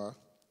Olúwa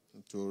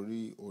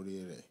nítorí oore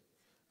rẹ̀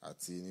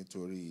àti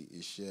nítorí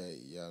iṣẹ́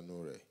ìyanu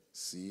rẹ̀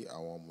sí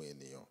àwọn ọmọ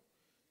ènìyàn.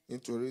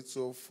 Nítorí tí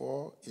ó fọ́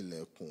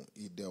ilẹ̀kùn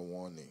idẹ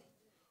wọn nì,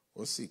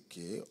 ó sì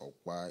ké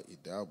ọ̀pá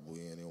ìdábùú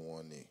irin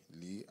wọn nì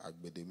lí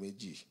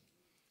agbedeméjì.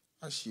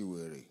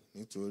 Aṣiwèrè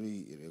nítorí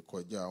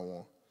ìrékọjá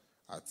wọn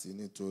àti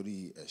nítorí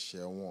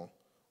ẹ̀ṣẹ̀ wọn,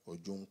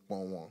 ojú ń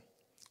pọ́n wọn.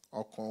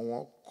 Ọkàn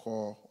wọn kọ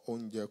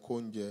oúnjẹ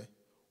kóúnjẹ,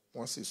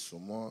 wọ́n sì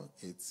súnmọ́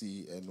etí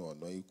ẹnu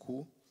ọ̀nà ikú.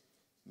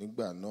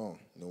 Nígbà náà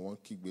ni wọ́n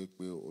kígbe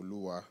pé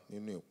Olúwa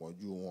nínú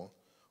ìpọ́njú wọn,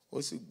 ó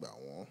sì gbà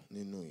wọ́n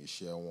nínú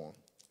ìṣẹ́ wọn.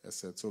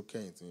 Ẹsẹ̀ tó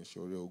kẹ́yìn tí ń ṣe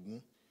orí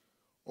 20.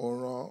 Ó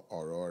rán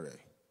ọ̀rọ̀ rẹ̀,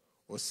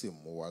 ó sì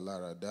mú wa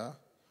lára dá.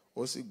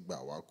 Ó sì gbà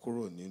wá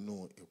kúrò nínú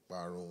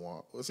ìparun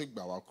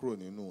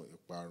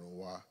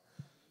wa.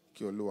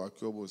 Kí Olúwa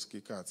kí ó bùsí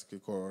kíkà àti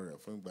kíkọ́rọ̀ rẹ̀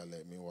fún ìgbàlẹ̀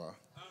ẹ̀mí wa.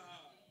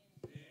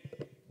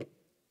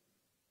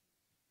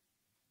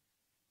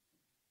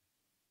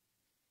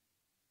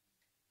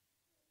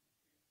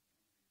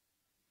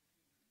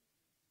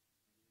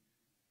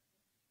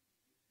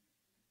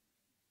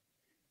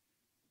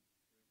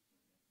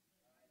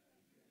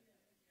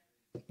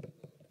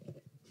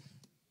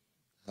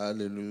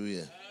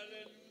 Hallelujah.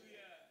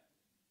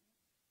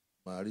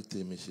 Màá rí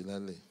tèmi ṣe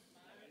lálẹ́.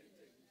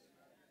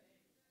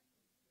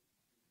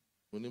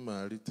 Mo ní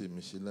màá rí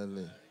tèmi ṣe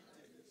lálẹ́.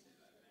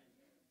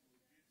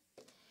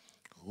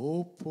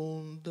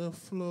 Open the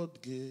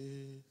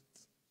floodgate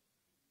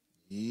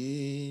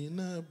in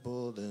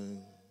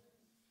abundance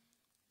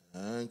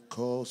and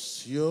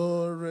cause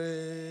your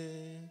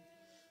rain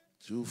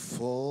to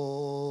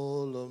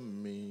fall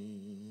on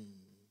me.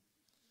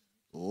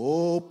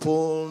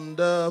 Open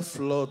the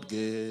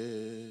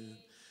floodgate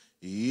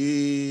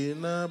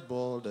in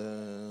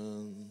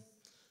abundance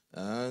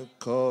and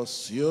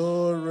cause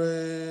your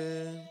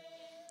rain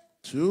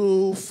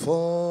to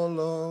fall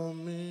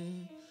on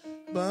me.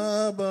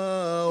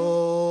 Baba,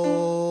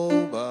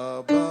 oh,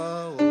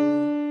 Baba, oh,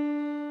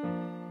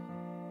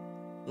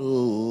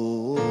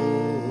 oh,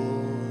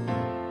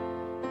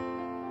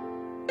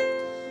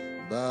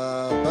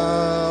 Baba,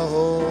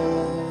 oh,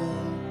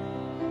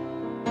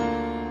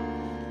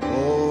 Baba,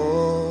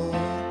 oh,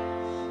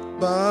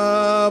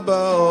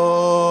 Baba,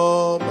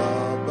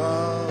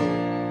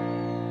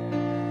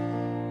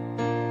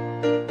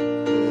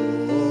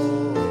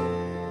 oh,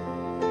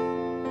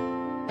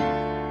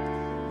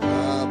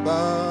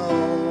 Baba,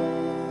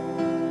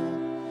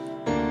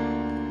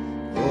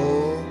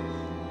 oh,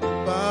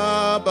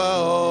 Baba,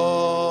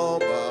 oh,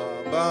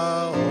 Baba,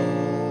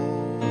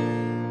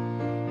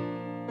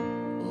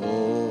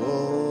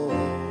 oh,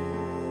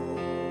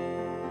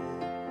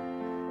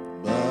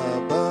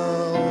 Baba,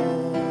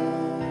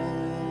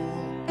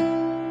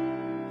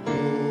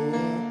 oh.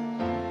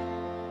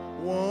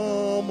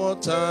 One more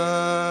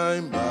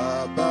time,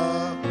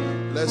 Baba.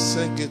 Let's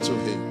sing it to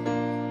him.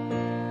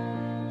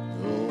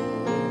 Oh,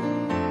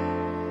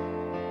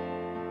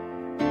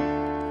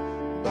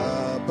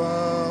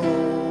 Baba,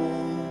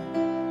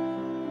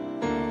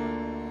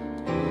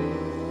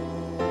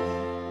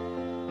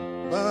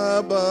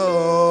 Baba,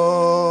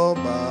 oh,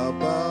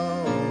 Baba,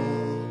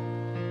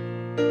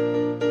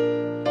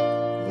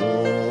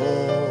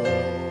 oh,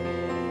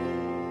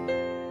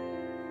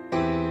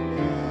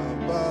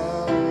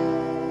 Baba,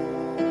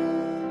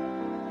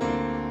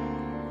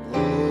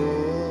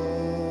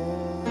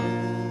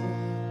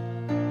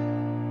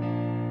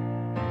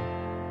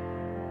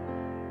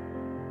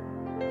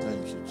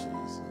 thank you,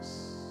 Jesus.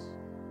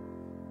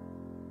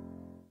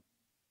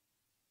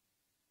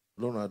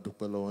 Lọ́run a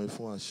dúpẹ́ lọ́wọ́ yín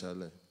fún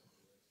àṣálẹ́.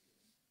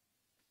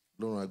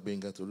 Lọ́run a gbé yín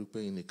ga torí pé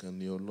ẹ̀yin nìkan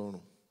ni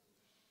Ọlọ́run.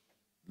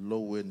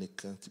 lọ́wọ́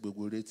ẹnìkan tí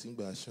gbogbo eré tí ń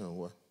gbà ṣàn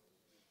wá.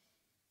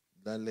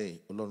 Lálẹ́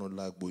Ọlọ́run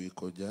la gboyè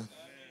kọjá.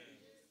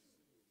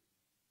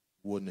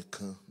 Wọ́n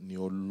nìkan ni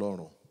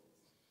Ọlọ́run.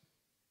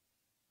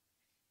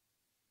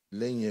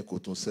 Lẹ́yìn ẹ̀ kò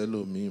tún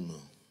sẹ́lòmíì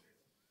mọ́.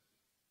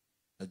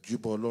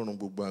 Àjúbà Ọlọ́run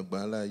gbogbo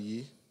àgbáńlá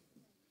ayé.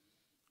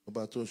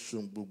 Ọba tó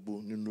ṣohun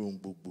gbogbo nínú ohun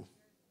gbogbo.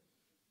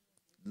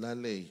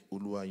 Lálẹ́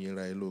Olúwa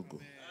yìnra ẹ lógo.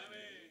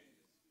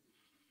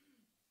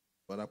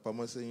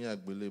 Farapamọ́ sẹ́yìn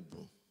àgbélébù.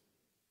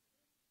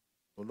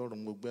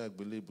 Ọlọ́run mo gbé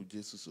àgbélébù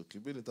Jésù sókè.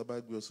 Bí ní tá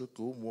bá gbé ọ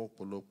sókè ó mú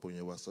ọ̀pọ̀lọpọ̀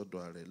yẹn wá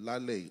sọ́dọ̀ ààrẹ.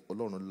 Lálẹ́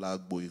Ọlọ́run la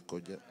gboyè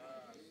kọjá.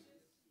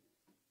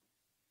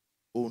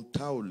 Ohun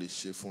tá ò lè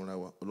ṣe fúnra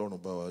wa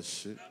Ọlọ́run bá wa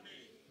ṣe.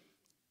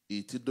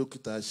 Èyí tí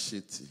dókítà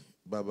ṣe tì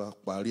bàbá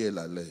parí ẹ̀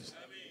lálẹ́.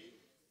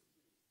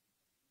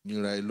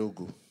 Yìnra ẹ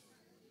lógo.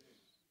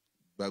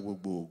 Gba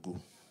gbogbo ògo.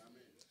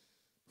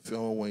 Fi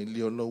àwọn wọ̀nyí lé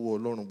ọlọ́wọ́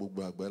Ọlọ́run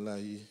gbogbo àgbáńlá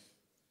ayé.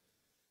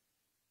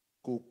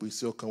 Kó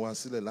pèsè ọkàn wa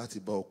sílẹ̀ láti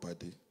bá ọ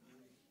pàdé.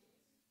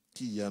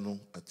 Kí ìyanu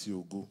àti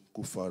ògo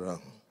kó farahàn.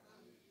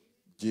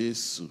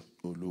 Jésù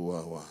Olúwa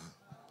wa.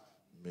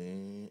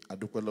 Àmín. A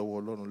dúpẹ́ lọ́wọ́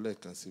Ọlọ́run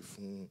lẹ́ẹ̀kan sí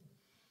fún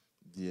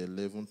the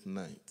 11th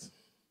night.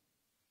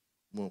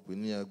 Mo pè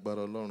ní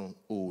agbára Ọlọ́run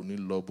ò ní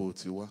lọ bó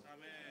ti wá.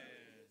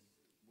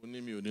 Mo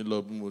ní mi ò ní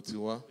lọ bí mo ti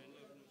wá.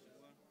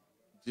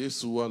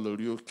 Jésù wà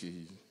lórí òkè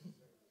yìí.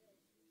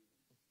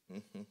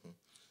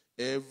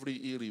 Every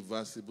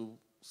irreversible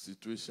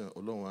situation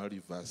Ọlọ́run á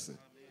reverse.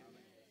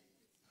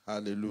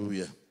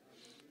 Hallelujah.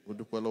 Mo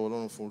dúpẹ́ lọ́wọ́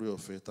Ọlọ́run fún orí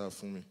ọ̀fẹ́ tá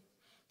fún mi.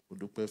 Mo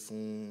dúpẹ́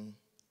fún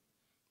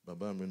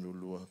bàbá mi ní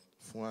Olúwa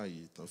fún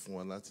ààyè tán fún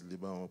wa láti lè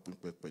bá wọn pín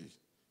pẹpẹ yìí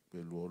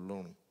pẹ̀lú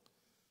Ọlọ́run.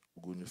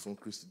 Ògo ni fún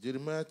Kristi.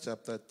 Jeremiah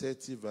chapter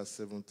 30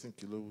 verse 17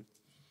 kí ló wí?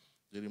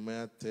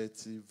 Jeremiah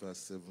 30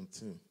 verse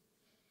 17.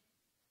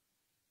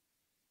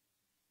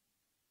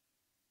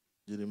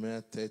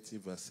 Jeremiah 30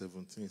 verse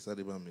 17.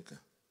 Sáré bá mi kà.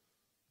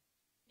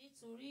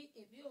 Nítorí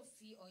èmi ò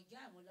fi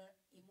ọ̀já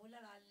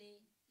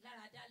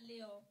ìmúláradá lé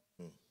ọ.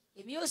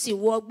 Èmi ò sì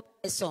wọ ọgbẹ́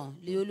ẹ̀san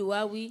lé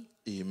Olúwa wí.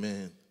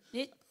 Amen.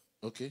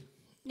 Okay.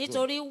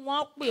 Nítorí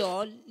wọ́n pè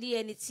ọ́ lé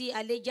ẹni tí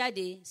a lé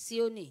jáde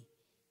Síónì.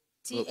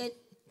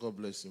 God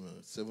bless you,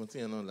 man. 17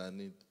 yẹn náà la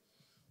need.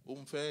 Ó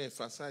ń fẹ́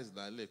emphasize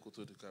lálẹ́ kó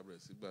tó di kábẹ̀rẹ̀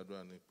sí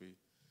gbàdúrà ni pé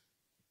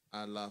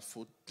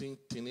àlàfo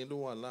tíntín ló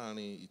wà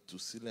láàrin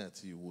ìtúsílẹ̀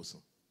àti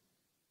ìwòsàn.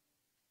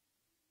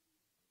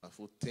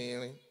 Àlàfo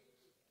tínrín,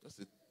 just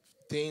a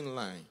thin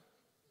line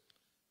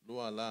ló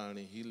wà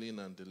láàrin healing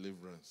and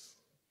deliverance.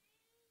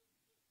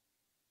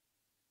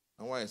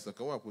 Àwọn àìsàn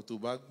kan wà pé tó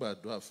bá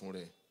gbàdúrà fún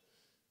rẹ̀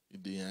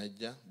ìdèyàn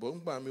ajá. Bọ́ ń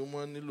gbà mí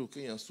wọ́n nílò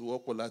kéèyàn so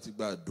ọ̀pọ̀ láti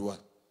gbàdúrà.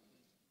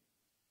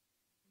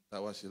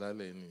 Táwa ṣe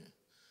lálẹ́ nìyẹn.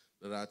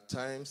 There are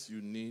times you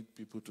need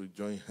people to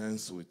join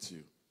hands with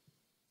you.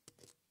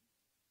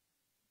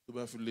 Tó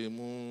bá fi lè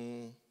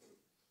mú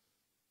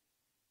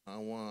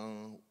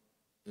àwọn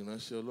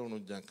ìránṣẹ́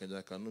Ọlọ́run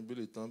jàǹkànjàǹkàn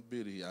níbílẹ̀ tán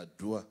béèrè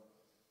àdúrà.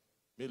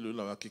 Mélòó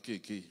làwọn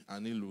kéékèèké a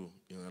nílò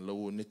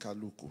ìrànlọ́wọ́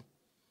oníkálukú.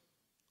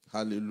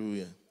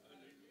 Hallelujah.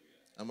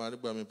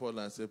 Amarigba mi Paul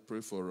and said,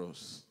 pray for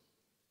us.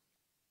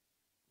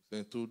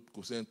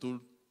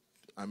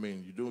 I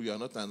mean, you are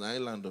not an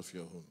island of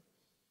your own.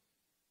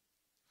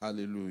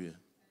 Hallelujah.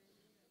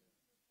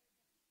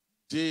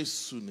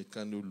 Jésù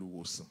nìkan ni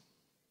olùwòsàn.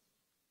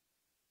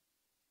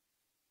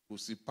 Kò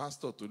sí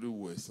pastor tó lè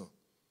wò ẹ̀san.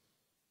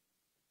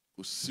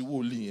 Kò sí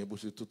wòlíì yẹn bó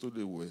ṣe tó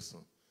lè wò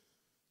ẹ̀san.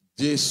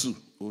 Jésù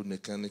ó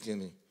nìkan ni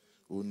kíni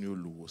ó ní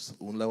olùwòsàn.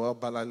 Òun la wá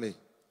bá lálẹ́.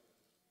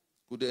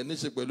 Kò dẹ̀ ní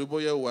ṣe pẹ̀lú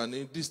bóyá wà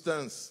ní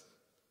distance.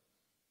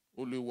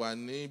 O lè wà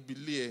ní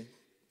ibilé ẹ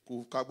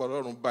kó kágbára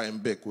Ọlọ́run bá ẹ̀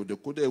ń bẹ̀ kó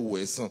dẹ̀ wò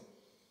ẹ̀san.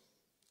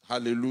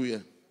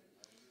 Hallelujah.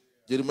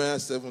 Jeremiah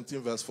 17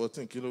 verse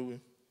 14 kí ló wí?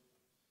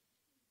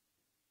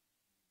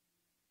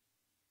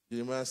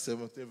 Jeremiah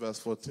 17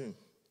 verse 14.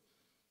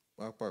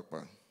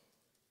 Pàápàá.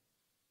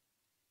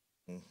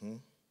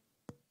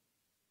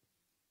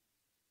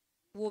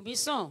 Wò mí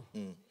sàn,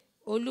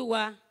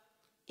 Olúwa,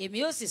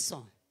 èmi ó sì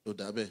sàn. Ó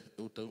dàbẹ̀,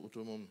 ó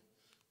tó mọ́ mi.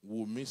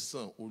 Wò mí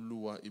sàn,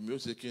 Olúwa, èmi ó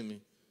ṣe kí ni?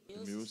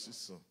 Èmi ó sì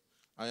sàn.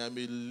 I am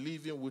a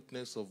living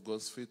witness of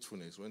God's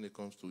faithfulness when it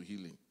comes to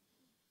healing.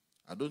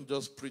 I don't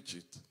just preach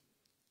it.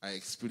 I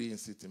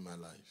experience it in my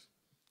life.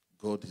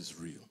 God is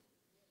real.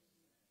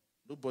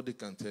 Nobody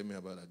can tell me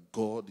about that.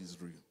 God is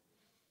real.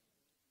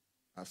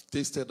 I've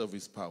tasted of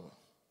his power.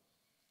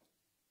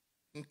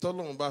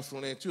 Ntọ́lọ́run bá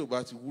fún ẹ tí ò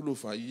bá ti wúlò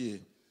fàyè ẹ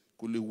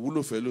kò lè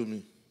wúlò fẹ́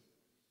lómi.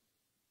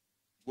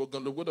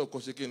 Gbọ̀ngàn ló gbọ́dọ̀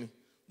kọ́ ṣe kí ni?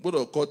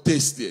 Gbọ́dọ̀ kọ́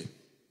taste ẹ̀.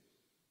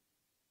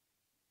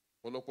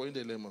 Ọ̀pọ̀lọpọ̀ yín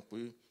dẹ̀ lè mọ̀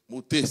pé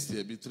mo taste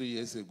ẹ̀ bí 3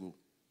 years ago.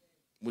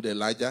 Mo dẹ̀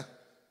lájá.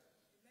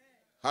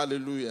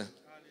 Hallelujah.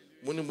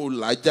 Mo ní mo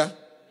lájá.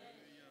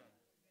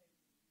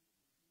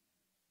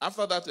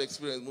 After that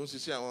experience, mo ń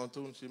ṣiṣẹ́ àwọn tó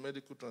ń ṣe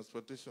medical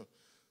transportation.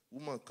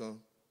 Woman kan,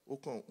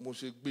 mo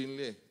ṣe gbé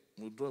nílẹ̀,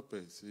 mo drop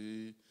ẹ̀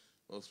sí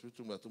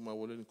hospital gbà tó máa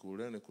wọlé ní kò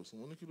rẹ́rìn kò sùn.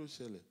 Mo ní kí ló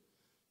ṣẹlẹ̀?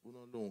 Ó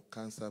náà lóun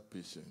cancer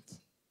patient.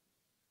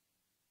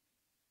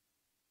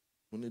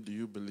 Mo ní, do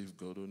you believe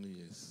God? Ó ní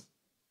yes.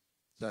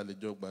 Ṣé a lè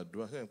jọ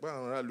gbàdúrà? Ṣé ìpá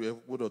àwọn aráàlú ẹ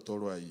gbọ́dọ̀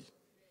tọrọ àyè?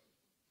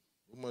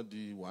 ó mọ̀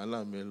di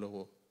wàhálà mi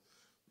lọ́wọ́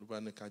ló bá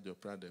ní kájọ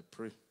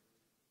pray.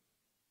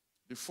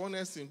 The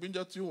funniest thing,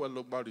 gbíjọ́ tí ó wà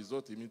lọ gba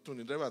result èmi tún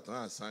ni driver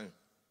tán assign.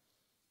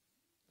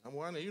 I'm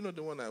one, you know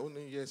the one I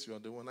only, yes, you are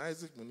the one.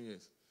 Isaac mo ní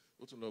yes.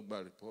 Ó tún lọ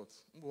gba report.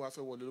 Níbo wá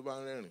fẹ́ wọlé ló bá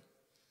ń rẹ́rìn.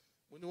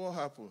 Mo ní what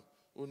happened?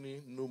 Ó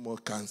ní no more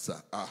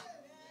cancer.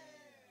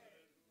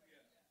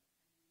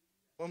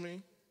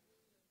 Mommy,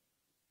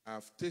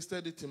 I've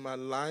tasted it in my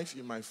life,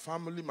 in my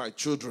family, my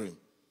children.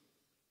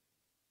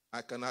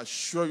 I can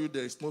assure you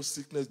there is no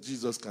sickness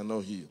Jesus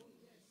cannot heal.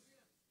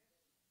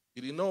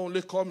 He did not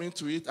only come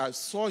into it, I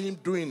saw him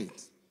doing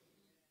it.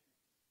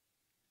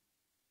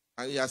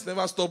 And he has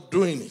never stopped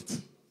doing it.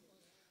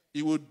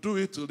 He will do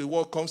it till the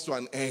world comes to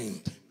an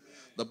end.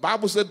 The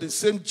Bible said the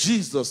same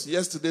Jesus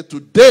yesterday,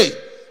 today,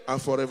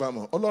 and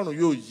forevermore. Ọlọ́run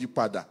yóò yí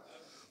padà.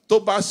 Tó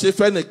bá ṣe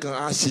fẹ́nìkan,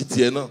 á ṣe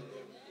tiẹ̀ náà.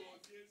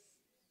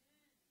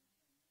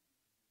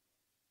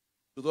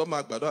 Tó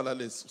máa gbàdúrà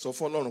lálẹ́ sọ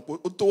fún Ọlọ́run pé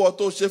ó tówọ́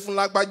tó ṣe fún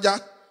lágbájá,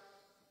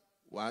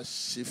 wàá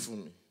ṣe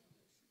fún mi.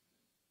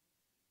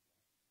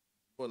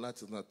 Bọ́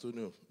láti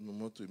Antonio nínú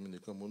mọ́tò èmi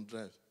nìkan mo ń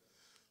drive.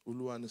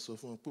 Olúwa ní sọ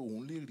fún wọn pé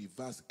òun lè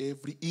reverse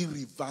every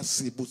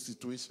irreversible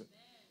situation.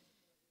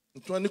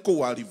 Nítorí wọn ní kò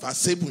wà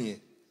reversible yẹn.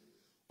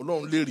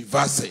 Ọlọ́run lè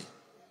reverse ẹ̀.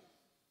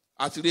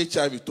 Àti rí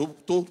HIV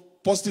tó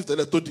positive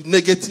tẹ́lẹ̀ tó di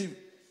negative.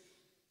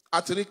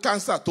 Àti rí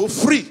cancer tó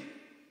free.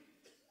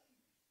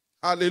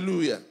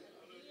 Hallelujah.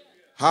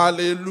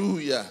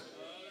 Hallelujah.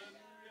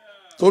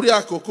 Torí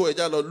àkókò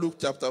ẹja lọ Luke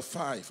chapter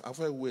 5.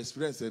 After we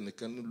experience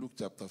ẹnìkan ní Luke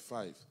chapter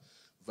 5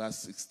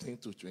 verse 16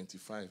 to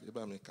 25. Ẹ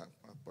bá mi kà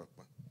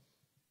pàápàá.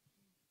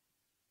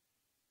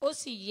 Ó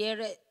sì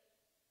yẹrẹ.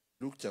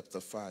 Luke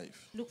chapter 5.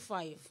 Luke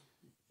 5.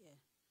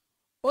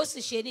 Ó sì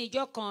ṣe ní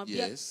ìjọ kan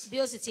bí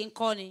ó sì ti ń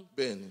kọ́ni.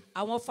 Bẹ́ẹ̀ni.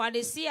 Àwọn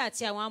Farisí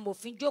àti àwọn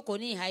amòfin jókòó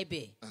ní ìhà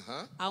ibẹ̀.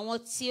 Àwọn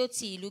tí ó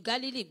ti ìlú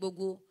Gálílì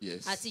gbogbo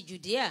àti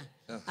Jùdíà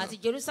àti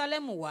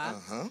Jerúsálẹ́mù wá.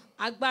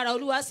 Agbára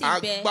Olúwa sì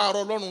ń bẹ. Agbára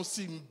Ọlọ́run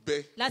sì ń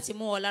bẹ. Láti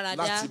mú wọn lára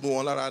dá. Láti mú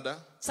wọn lára dá.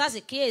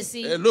 Sáàsì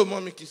kíyèsí. Ẹ ló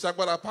mọ́ mi kì í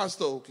ṣagbára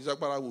pásítọ̀ o, kì í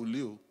ṣagbára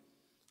wòlíì o.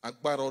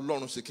 Agbára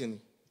Ọlọ́run ṣe kí ni?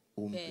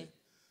 Ó ń bẹ.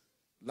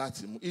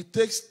 Láti mú. It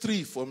takes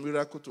 3 for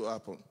miracle to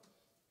happen.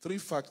 3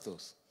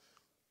 factors.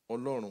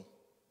 Ọlọ́run.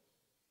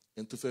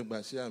 Ẹni tó fẹ́ gba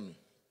iṣẹ́ àmì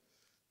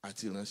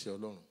àti ìránṣẹ́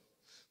Ọlọ́run.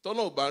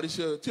 Tọ́lọ́ ò bá rí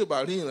iṣẹ́ tí ò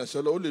bá rí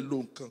ìránṣẹ́ Ọlọ́run ó lè lo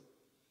nǹkan.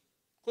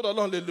 Kódà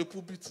Ọlọ́run lè lo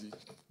púpìtì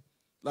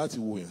láti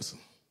wo yẹn sàn.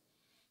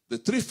 The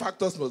 3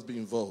 factors must be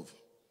involved.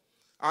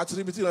 Àti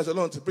ibi tí ìránṣẹ́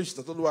Ọlọ́run ti preach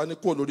tán tó ló wá ní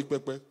kó lórí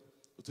pẹpẹ.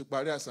 Ó ti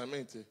parí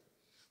assignment ẹ̀.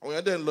 Àwọn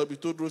yẹn dẹ̀ ń lọ ibi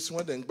tó dúró sí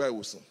wọ́n dẹ̀ ń gba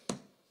ìwòsàn.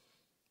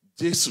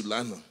 Jésù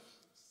lánàá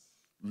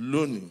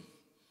lónìí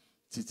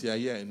títí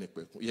ayé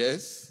àìnípẹ̀kun.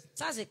 Yes.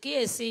 Sáàsì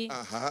kíyèsí.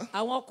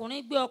 Àwọn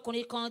ọkùnrin gbé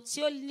ọkùnrin kan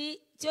tí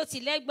ó ti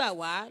lẹ́gbà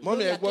wá.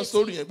 Mọ́mí ẹ gbọ́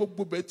sórí yẹn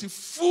gbogbo bẹ́ẹ̀ ti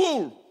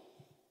full.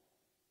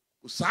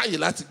 Kò sáàyè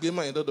láti gbé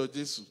máa yẹn dọ́dọ̀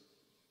Jésù.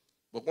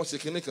 Bọ̀pọ̀ ṣe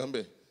kinní kan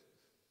bẹ̀.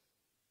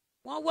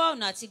 Wọ́n wá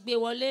ọ̀nà àti gbé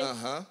wọlé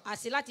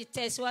àti láti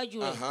tẹ̀ síwájú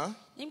rẹ̀.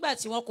 Nígbà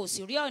tí wọn kò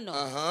sì rí ọ̀nà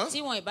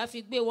tí wọn ìbá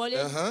fi gbé wọlé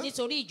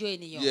nítorí ìjọ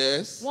ènìyàn.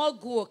 Wọ́n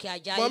gun òkè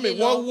àjà ilé lọ. Mọ́mí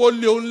wọ́n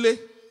wọlé òǹlé.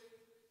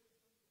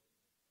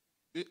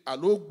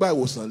 Àló gba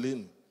ìwòsàn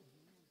lẹ́nu.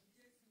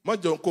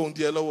 Mọ́jọ nǹkan ohun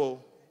díẹ̀ lọ́wọ́ o.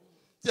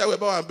 Tí àwọn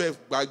ẹ̀bá wà bẹ́ẹ̀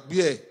gbàgbé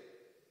ẹ̀.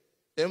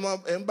 Ẹ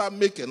ń bá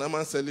make náà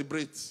máa ń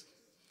celebrate.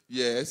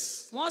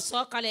 Yes. Wọ́n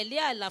sọ kalẹ̀ lé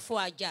àlàfo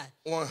àjà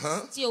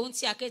tí òun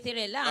ti àkéte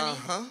rẹ̀ láàrin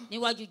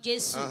níwájú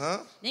Jésù.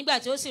 Nígbà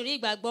tí ó sì rí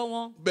ìgbàgbọ́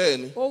wọn.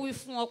 Bẹ́ẹ̀ni. Ó wí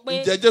fún wọn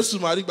pé. Ǹjẹ́ Jésù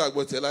máa rí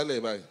ìgbàgbọ́ tẹ̀ lálẹ́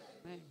báyìí?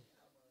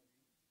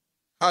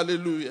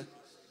 Hallelujah.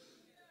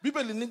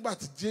 Bíbélì nígbà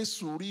tí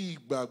Jésù rí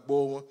ìgbàgbọ́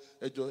wọn.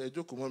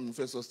 Ẹjọ́ kò mọ́ mi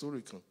fẹ́ sọ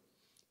story kan.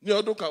 Ní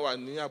ọdún kan wà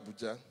ní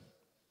Àbújá.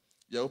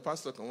 Ìyàwó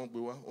pásítọ̀ kan wọ́n gbé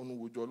wá. Ó ní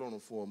wojú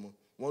Ọlọ́run fún ọmọ.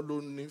 Wọ́n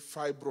ló ní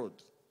fibroid.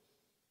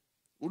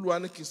 Olúwa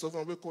ní kí n sọ fún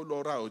wọn pé kó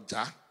lọ ra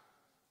ọjà.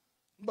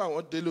 Nígbà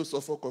wọn délé ó sọ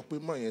fọ́kọ pé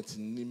mọ̀ yẹn ti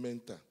ní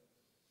mẹ́ńtà.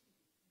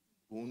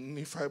 Òun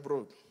ní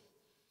fibroid.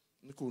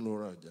 Ní kó lọ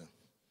ra ọjà.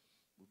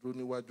 Òdó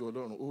níwájú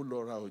Ọlọ́run ó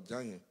lọ ra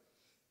ọjà yẹn.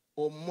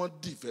 Ọmọ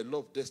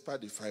develop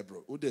despite the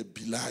fibroid. Ó dẹ̀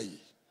bí láàyè.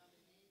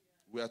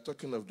 We are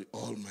talking of the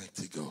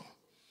Almighty God.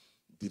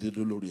 Dìde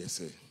lórí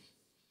ẹsẹ̀.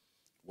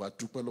 Wà á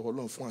dúpẹ́ lọ́wọ́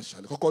Ọlọ́run fún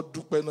àṣálẹ́. Kọ́kọ́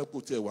dúpẹ́ náà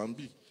kó tiẹ̀ wá ń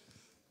bì.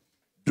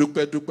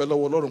 Dúpẹ́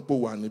lọ́wọ́ Ọlọ́run pé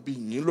wà níbí.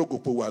 Yín lógo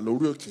pé wà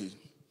lórí òkè.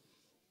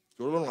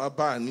 Ọlọ́run á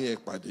bá àní ẹ̀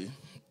pàdé.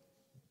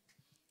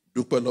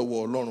 Dúpẹ́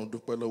lọ́wọ́ Ọlọ́run.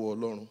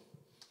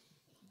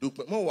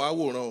 Dúpẹ́ mọ́ wàá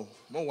wòran.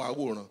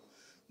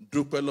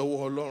 Dúpẹ́ lọ́wọ́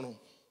Ọlọ́run.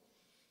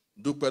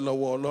 Dúpẹ́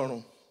lọ́wọ́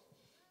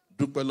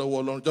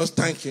Ọlọ́run. Just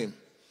thank him.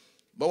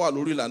 Bá wà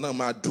lórí ìlànà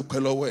máa dúpẹ́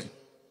lọ́wọ́ ẹ̀.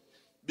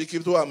 Bí kí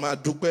tó wà máa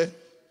dúpẹ́.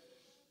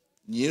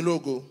 Yín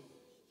lógo.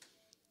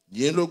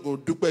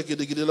 Dúpẹ́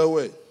gidigidi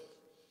lọ́wọ́ ẹ̀.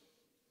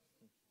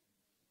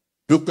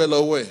 Dúpẹ́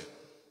lọ́wọ́ ẹ̀.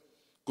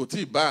 Kò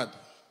tí ì bad.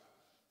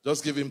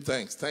 Just give him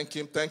thanks. Thank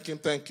him.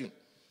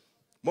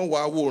 Mọ́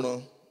wàá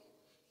wòran.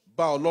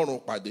 Bá Ọlọ́run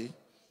pàdé.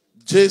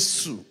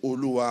 Jésù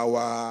Olúwa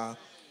wa.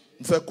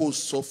 Mo fẹ́ kó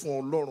sọ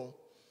fún Ọlọ́run.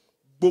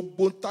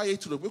 Gbogbo táyé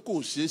tí rò pé kò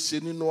ṣeé ṣe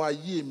nínú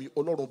ayé mi,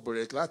 Ọlọ́run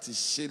bẹ̀rẹ̀ láti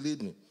ṣe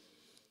lénìí.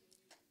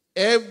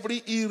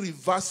 Every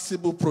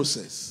irreversible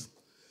process.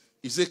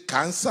 Is it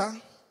cancer?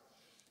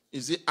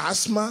 Is it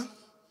asthma?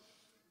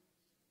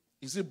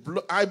 Is it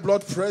high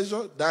blood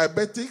pressure?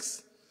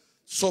 Diabetics?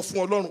 Sọ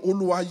fún Ọlọ́run,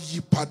 Olúwa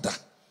yí padà.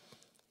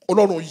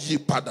 Ọlọ́run yí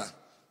padà.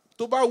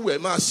 Tó bá wù ẹ́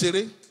máa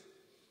ṣeré.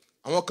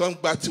 Àwọn kan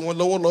gba tiwọn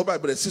lọ́wọ́lọ́wọ́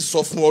báyìí bẹ̀rẹ̀ sí sọ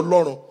fún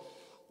Ọlọ́run.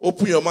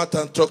 Open your mouth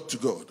and talk to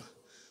God.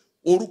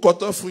 Orúkọ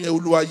tán fún yẹn,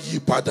 Olúwa yí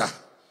padà.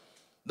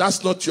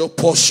 That's not your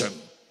portion.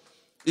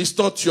 It's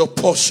not your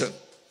portion.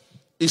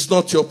 It's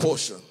not your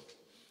portion.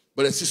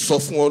 Bẹ̀rẹ̀ sí sọ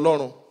fún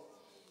Ọlọ́run.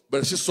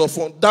 Bẹ̀rẹ̀ sí sọ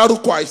fún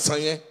dárúkọ àìsàn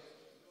yẹn.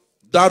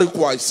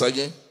 Dárúkọ àìsàn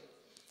yẹn.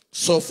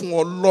 Sọ fún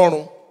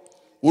Ọlọ́run.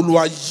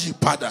 Olúwa yí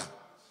padà.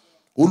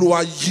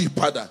 Olúwa yí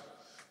padà.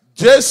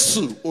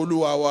 Jésù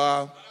Olúwa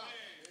wa.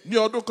 Ní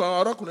ọdún kan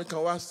arákùnrin kan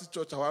wá sí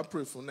church àwa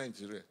pray fún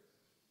Nàìjíríà.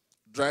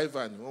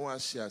 Driver ni wọ́n wá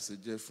ṣe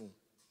àṣejẹ fún.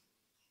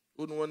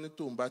 Ó ní wọ́n ní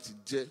tóun bá ti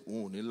jẹ́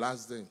òun ò ní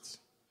last dent.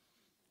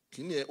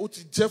 Kìíní ẹ̀ ó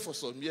ti jẹ́ for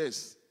some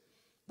years.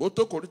 Bó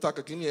tó kòríta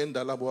kan kìíní ẹ̀ ń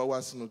dà lábọ̀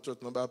wá sínú church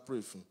náà bá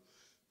pray fún.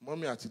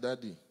 Mọ́mí àti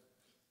dáàdì.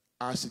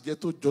 Àṣejẹ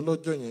tó jọ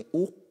lọ́jọ́ yẹn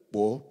ó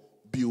pọ̀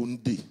bí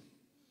òǹdè.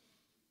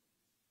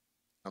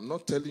 I'm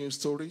not telling you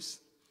stories.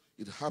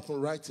 It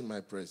happened right in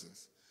my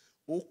presence.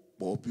 Ó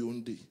pọ̀ bí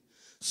òǹdè.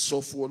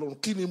 Sọ fún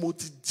Ọlọ́run kí ni mo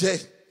ti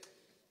jẹ́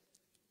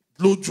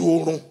lójú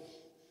oorun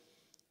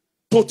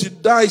tó ti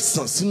dá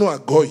àìsàn sínú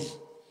àgọ́ yìí.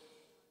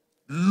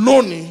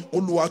 Lónìí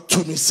Olúwa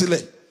tú mi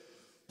sílẹ̀.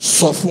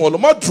 Sọ fún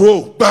Ọlọ́run má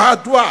dúró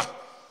gbàdúrà.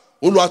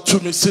 Olúwa tú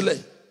mi sílẹ̀.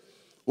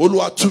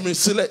 Olúwa tú mi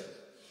sílẹ̀.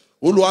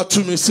 Olúwa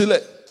tú mi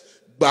sílẹ̀.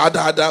 Gbà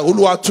dáadáa.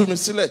 Olúwa tú mi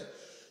sílẹ̀.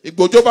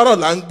 Ìgbòjò bá rọ̀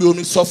là ń gbé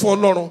omi sọ fún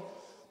Ọlọ́run.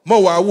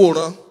 Mọ̀ wá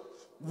wòran.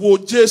 Wo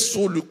Jésù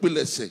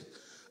olùpilẹ̀ṣẹ̀.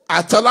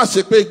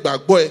 Àtàláṣe pé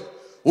ìgbàgbọ́ ẹ.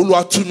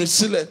 Olúwa tú mi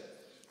sílẹ̀.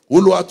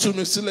 Olúwa tú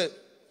mi sílẹ̀.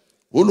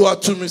 Olúwa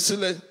tú mi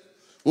sílẹ̀.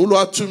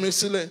 Olúwa tú mi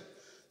sílẹ̀.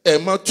 Ẹ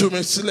má tú mi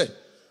sílẹ̀.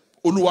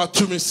 Olúwa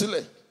tú mi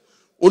sílẹ̀.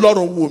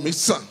 Ọlọ́run wò mí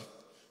sàn.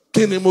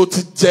 Kí ni mo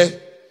ti jẹ?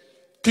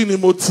 Kí ni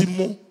mo ti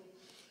mú?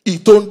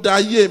 Ìtò ń da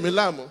ayé mi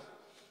láàmú.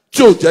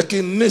 Tí ò jẹ́ kí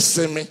n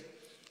nísinmi.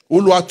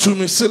 Olúwa tú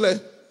mi sílẹ̀.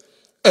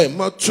 Ẹ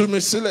má tú mi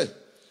sílẹ̀.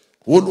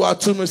 Olúwa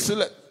tú mi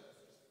sílẹ̀.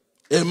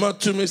 Ẹ má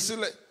tú mi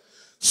sílẹ̀.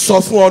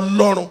 Sọ fún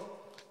Ọlọ́run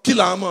kí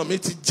làwọn ọmọ mi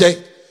ti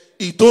jẹ.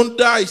 Ìtò ń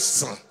dá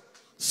àìsàn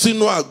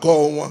sínú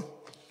àgọ́ wọn.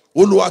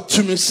 Olúwa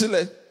tú mi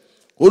sílẹ̀.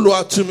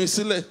 Olúwa tú mi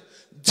sílẹ̀.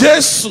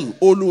 Jésù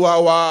Olúwa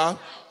wa.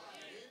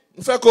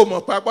 Mo fẹ́ kó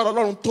mọ̀ pé agbára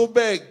Ọlọ́run tó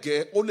bẹ́ẹ̀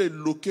gẹ́ ó lè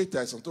locate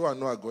àìsàn tó wà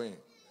ní àgọ́ yẹn.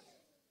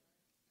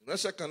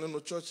 Ìránṣẹ́ kan nínú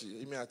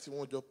chọ́ọ̀chì èmi àti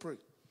wọn jọ pray.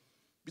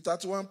 Bí ta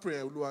tí wọ́n ń pray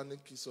yẹn Olúwa ní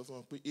kí n sọ fún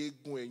wọn pé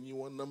eegun ẹ̀yìn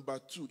wọn number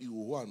 2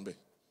 ìhòòhò wà níbẹ̀.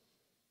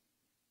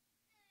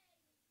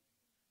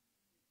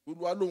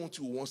 Olúwa lóhun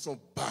ti wò wọ́n sàn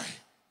báyìí.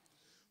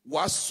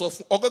 Wàá sọ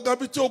fún ọ̀gángan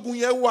bí tí ogun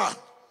yẹn wà.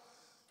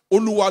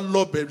 Olúwa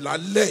lọ bẹ̀rẹ̀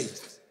lálẹ́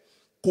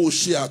kó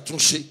ṣe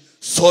àtúnṣe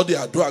sọ́ọ́dì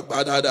àdúrà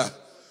gbàdáadáa.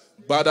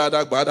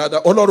 Gbàdáadáa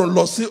gbàdáadáa. Ọlọ́run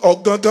lọ sí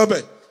ọ̀gángan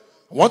bẹ̀.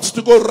 I want you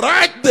to go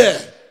right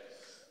there.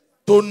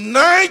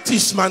 Tonight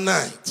is my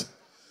night.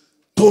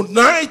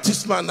 Tonight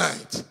is my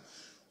night.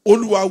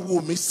 Olúwa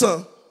wò mí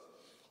sàn.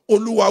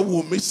 Olúwa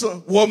wò mí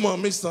sàn. Wò ọmọ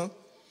mi sàn.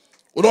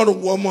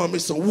 Ọlọ́run wò ọmọ mi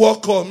sàn. Wò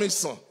ọkọ mi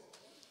sàn.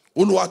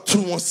 Olúwa tú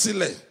wọn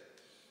sílẹ̀.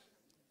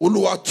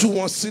 Olúwa tú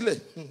wọn sílẹ̀.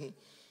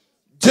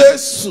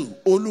 Jésù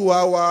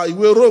Olúwa wa.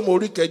 Ìwé Róòmù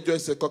orí 8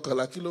 ẹsẹ̀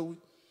 11 kí ló wí?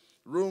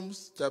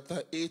 Romans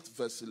chapter 8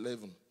 verse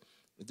 11.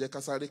 Ẹ jẹ́ ká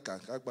sáré kà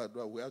ká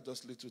gbàdúrà. We have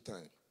just little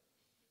time.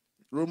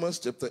 Romans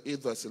chapter 8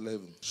 verse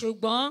 11.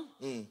 Ṣùgbọ́n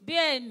bí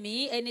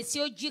ẹ̀mí ẹni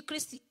tí ó jí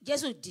Kristi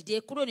Jésù dìde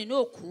kúrò nínú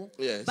òkú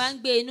bá ń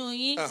gbé inú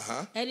yín,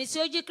 ẹni tí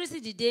ó jí Kristi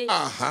dìde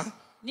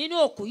nínú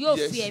òkú yóò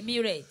fi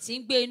ẹ̀mí rẹ̀ tí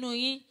ń gbé inú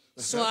yín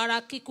sọ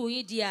ara kíkú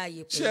yín di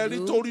ààyè pẹ̀lú. Ṣé rí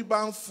torí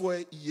bá ń fọ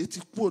ẹ ìyè ti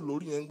kúrò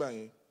lórí yẹn gbà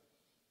yẹn?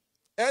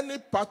 Any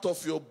part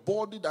of your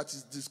body that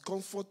is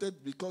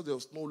discomforted because there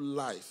was no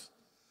life,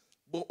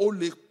 but o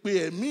lè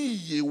pe ẹ̀mí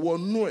ìyè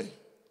wọnú ẹ̀.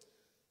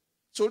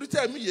 Torí tí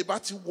ẹ̀mí ìyè bá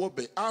ti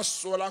wọbẹ̀ á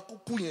sọ ara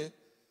kúkú yẹn.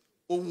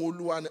 Ohun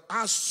Olúwa ni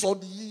á sọ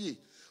di yíyè.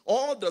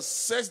 All the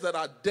cells that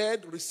are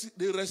dead,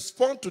 they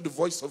respond to the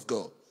voice of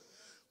God.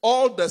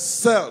 All the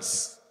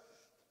cells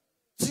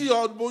tí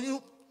ọmọ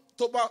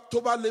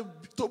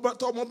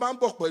bá ń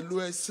bọ̀ pẹ̀lú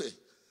ẹsẹ̀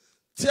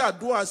tí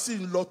àdúrà sì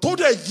ń lọ tó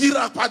dẹ̀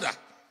yíra padà.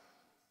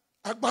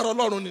 Agbára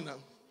Ọlọ́run nìyà.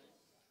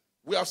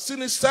 We have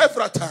seen it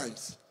several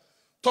times.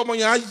 Tọmọ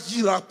yẹn á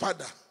yíra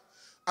padà.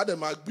 Á dẹ̀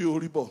máa gbé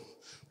orí bọ̀.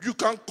 You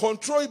can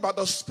control it by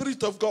the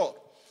Spirit of God.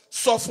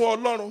 Sọ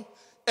fún Ọlọ́run.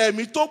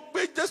 Ẹ̀mí tó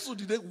gbé Jésù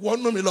dìde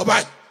wọnú mi lọ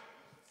báyìí.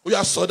 Ó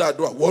yá sọ́dọ̀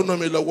àdúrà wọnú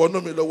mi lọ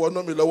wọnú mi lọ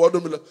wọnú mi lọ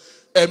wọnú mi lọ.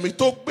 Ẹ̀mí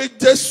tó gbé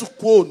Jésù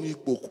kúrò ní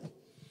ipò kù.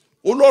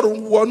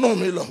 Ọlọ́run wọnú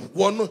mi lọ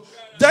wọnú.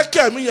 Jẹ́ kí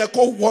ẹ̀mí yẹn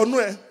kó wọnú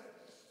ẹ.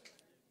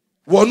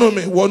 Wọnú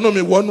mi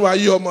wọnú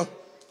ayé ọmọ.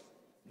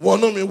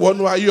 Wọnú mi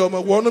wọnú ayé ọmọ.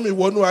 Wọnú mi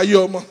wọnú ayé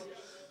ọmọ.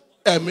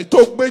 Ẹ̀mí tó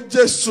gbé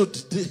Jésù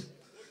dìde.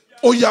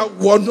 Ó yá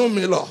wọnú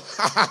mi lọ.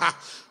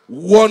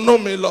 Wọnú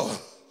mi lọ.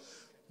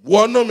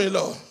 Wọnú mi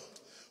lọ.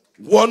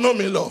 Wọnú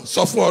mi lọ.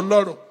 Sọ fún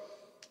Ọlọ́run.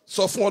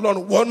 Sọ fún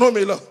Ọlọ́run. Wọnú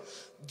mi lọ.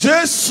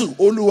 Jésù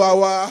Olúwa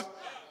wa.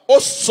 Ó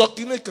sọ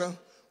kíní kan.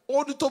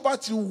 Ó ní tó bá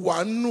ti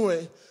wà nínú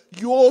ẹ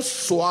yóò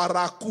sọ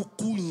ara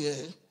kúkú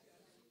yẹn.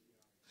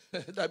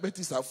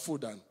 Diabetes are fò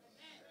dànù.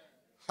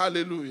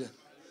 Hallelujah.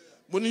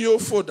 Mo ní yóò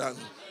fò dànù.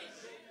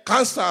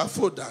 Cancer are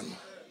fò dànù.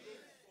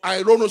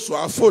 Àìrónusùn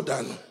are fò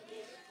dànù.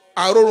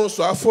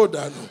 Àìrónusùn are fò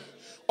dànù.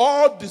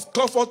 All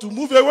discomfort to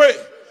move away.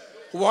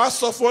 Wàá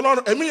sọ fún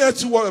Ọlọ́run, ẹ̀mí yẹn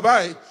ti wọ̀ ẹ̀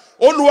báyìí.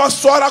 Olúwa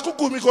sọ ara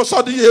kúkú mi kò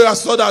sọ di yíyẹ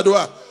àsọdá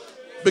àdúrà.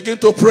 Begin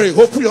to pray.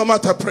 Open your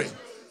mouth and pray.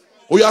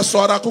 Ó yá sọ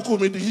ara kúkú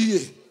mi di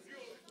yíyẹ.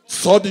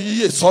 Sọ di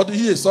yíyẹ, sọ di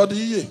yíyẹ, sọ di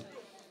yíyẹ.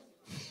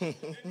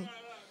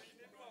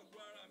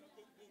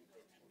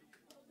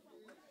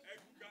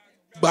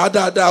 Gbà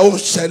dáadáa, ó ń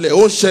ṣẹlẹ̀,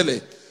 ó ń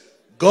ṣẹlẹ̀.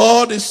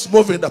 God is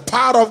moving. The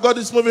power of God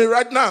is moving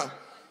right now.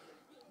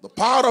 The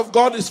power of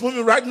God is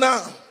moving right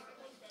now.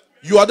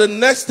 You are the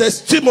next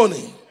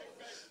testimony.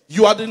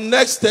 You are the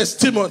next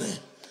testimony.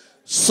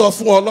 Sọ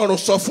fún Ọlọ́run,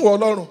 sọ fún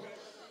Ọlọ́run.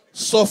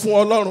 Sọ fún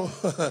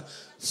Ọlọ́run.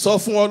 Sọ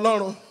fún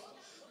Ọlọ́run.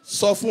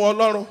 Sọ fún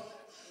Ọlọ́run.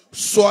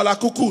 Sọ ara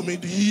kúkú mi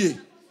di yíyẹ.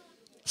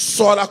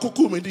 Sọ ara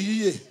kúkú mi di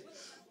yíyẹ.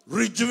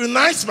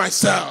 Rejuvenate my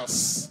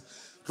cells.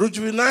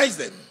 Rejuvenate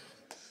them.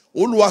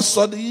 Olúwa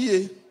sọ di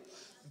yíyẹ.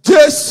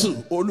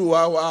 Jésù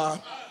Olúwa wa.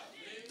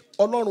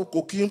 Ọlọ́run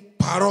kò kí ń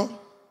parọ́.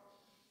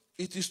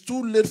 It is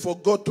too late for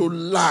God to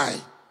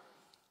lie.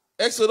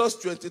 Exodus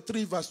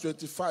 23 verse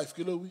 25.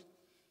 Kí ló wí?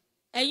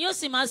 Ẹ̀yin ó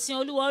sì máa sin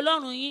Olúwa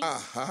Ọlọ́run yín.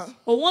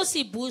 Òun ó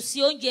sì bù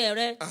sí oúnjẹ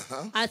rẹ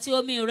àti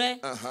omi rẹ.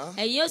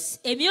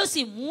 Èmi ó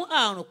sì mú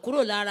àrùn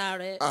kúrò lára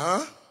rẹ.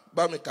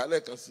 Bá mi kà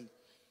lẹ́ẹ̀kan sí.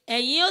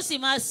 Ẹ̀yin ó sì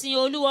máa sin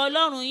Olúwa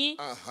Ọlọ́run yín.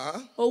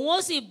 Òun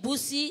ó sì bù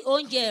sí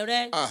oúnjẹ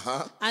rẹ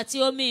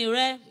àti omi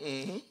rẹ.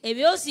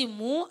 Èmi ó sì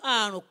mú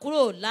àrùn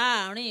kúrò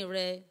láàrin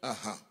rẹ.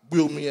 Gbé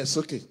omi yẹn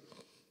sókè.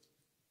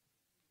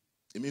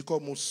 Èmi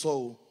kọ́ mo sọ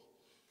o.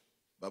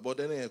 Bàbá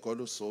ọdẹ yẹn kọ́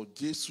ló sọ.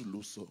 Jésù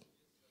ló sọ.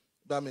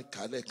 Bá mi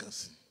kà lẹ́ẹ̀kan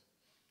sí.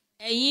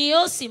 Ẹ̀yin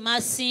ó sì máa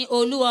sin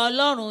Olúwa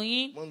Ọlọ́run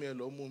yín. Mọ́mí ẹ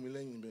lọ mú mi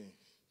lẹ́yìn bẹ́ẹ̀.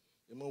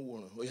 Ẹ mọ́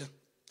wòran. Ó yá.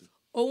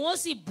 Òun ó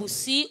sì bù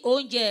sí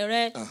oúnjẹ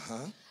rẹ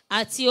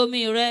àti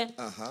omi rẹ.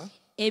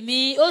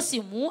 Èmi ó sì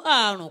mú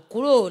àrùn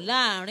kúrò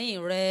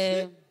láàrin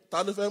rẹ.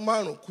 Ta ló fẹ́ mú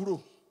àrùn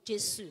kúrò?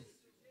 Jésù.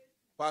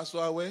 Pásọ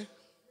Awẹ́.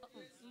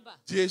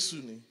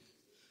 Jésù ni.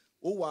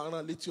 Ó wà á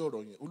rán létí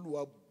ọ̀rọ̀ yẹn.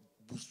 Olúwa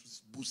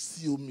bù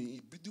sí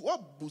omi.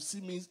 What bù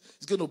sí means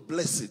he's going to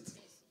bless it.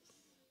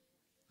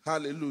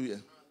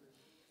 Hallelujah.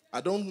 I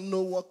don't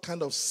know what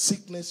kind of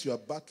sickness you are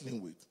battling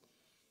with.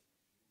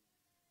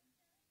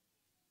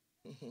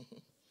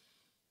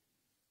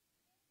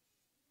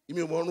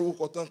 Ìmí ọmọ ọrùn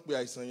kọ tán pé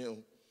àìsàn yẹn o.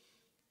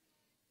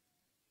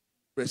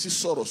 Bẹ̀rẹ̀ sí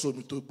sọ̀rọ̀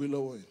sómi tó gbé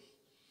lọ́wọ́ yẹn.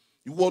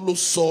 Ìwọ ló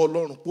sọ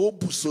Ọlọ́run pé ó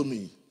bù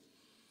sómi.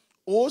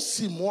 Ó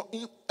sì mú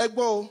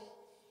ẹgbọ́ o.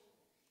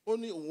 Ó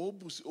ní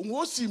òun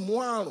ó sì mú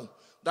àrùn.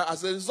 That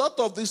as a result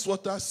of this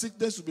water,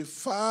 sickness will be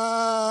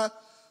far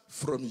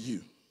from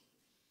you.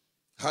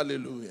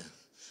 Hallelujah.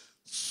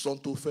 Sọ́n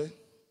tó fẹ́.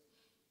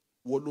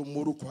 Wọ́n ló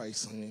mórúkọ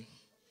àìsàn yẹn.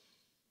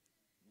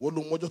 Wọ́n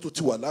ló mọ́jọ́ tó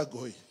ti wà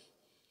lágọ̀ọ́ yìí.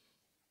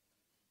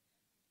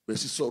 Bẹ̀rẹ̀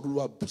sí sọ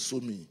Olúwa bù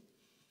sómi.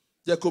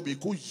 Jẹ́ kó mi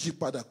kó yí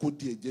padà kó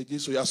di ẹ̀jẹ̀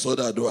Jésù yá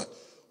sọ́dọ̀ àdúrà.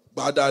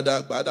 Gbà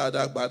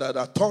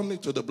dáadáa. Turn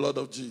it to the blood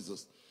of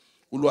Jesus.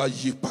 Olúwa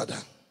yí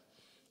padà.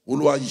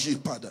 Olúwa yí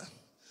padà.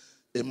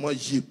 Ẹ mọ́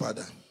yí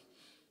padà.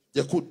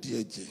 Jẹ́ kó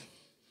di ẹ̀jẹ̀.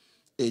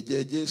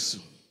 Ẹ̀jẹ̀ Jésù.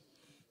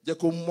 Jẹ́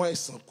kó mú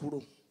àìsàn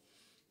kúrò.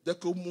 Jẹ́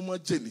kó mú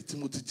májèlé tí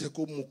mo ti jẹ́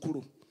kó mú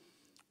kúrò.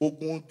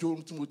 Ogun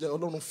ojú tí mo jẹ́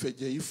Ọlọ́run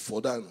fẹ̀jẹ̀ yìí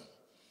fọ́ dànù.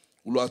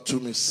 Olúwa tú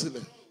mi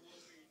sílẹ̀.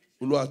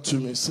 Olúwa tú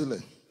mi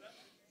sílẹ̀.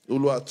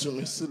 Olúwa tú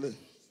mi sílẹ̀.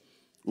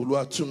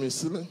 Olúwa tú mi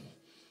sílẹ̀.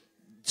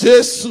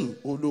 Jésù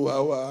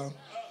Olúwa wa.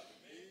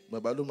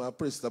 Bàbá ló máa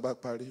praise tá bá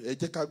parí. Ẹ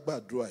jẹ́ ká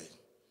gbàdúrà yìí.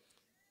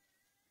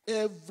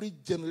 Every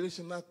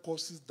generational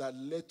causes that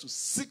led to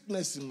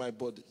sickness in my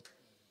body.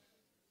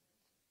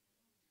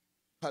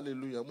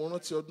 Hallelujah. Mo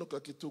rántí ọdún kan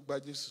kí tó gba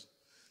Jésù.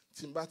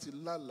 Tí n bá ti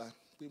lálàá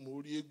pé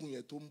mo rí eégún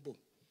yẹn tó ń bọ̀.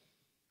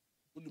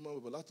 Ó lè máa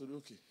bọ̀ látòrí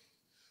òkè.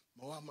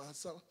 Mo wá máa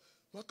sá.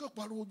 Mo kàn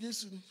pariwo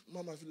Jésù ni.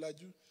 Mo máa fi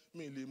lajú.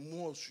 Mi lè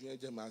mú ọ̀ṣun yẹn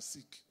jẹ́ máa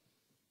sick.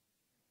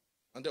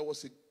 And there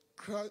was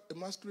a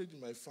masquerade in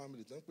my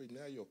family. Tí wọ́n pè ní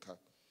Àyọ̀ká.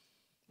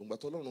 Gbogbo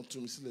àti Ọlọ́run tú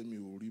mi sílẹ̀ mi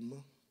ò rí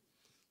mọ́.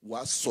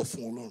 Wàá sọ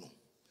fún Ọlọ́run.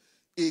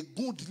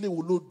 Ègún ìdílé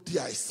wo ló di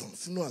àìsàn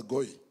sínú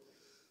àgọ́ yìí?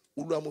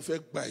 Olúwa mo fẹ́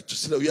gba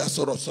ìtúsílẹ̀. Ó yá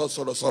sọ̀rọ̀.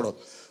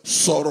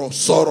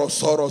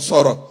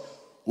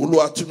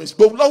 Olúwa tú mi sílẹ̀.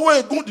 Gbogbo lọ́wọ́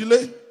ègún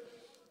ìdílé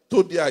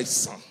tó di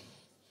àìsàn.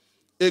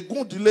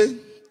 Ègún ìdílé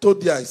tó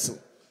di àìsàn.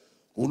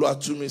 Olúwa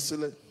tú mi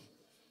sílẹ̀.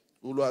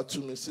 Olúwa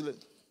tú mi sílẹ̀.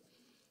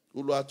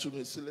 Olúwa tú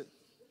mi sílẹ̀.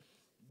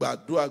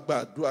 Gbàdúrà.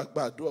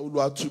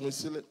 Olúwa tú mi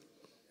sílẹ̀.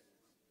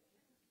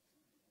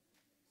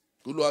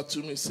 Olúwa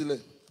tú mi sílẹ̀.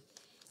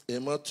 Ẹ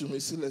má tú mi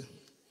sílẹ̀.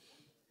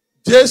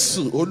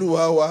 Jésù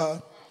Olúwa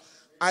wa.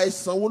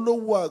 Àìsàn wo ló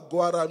wọ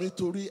àgọ́ ara mi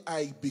torí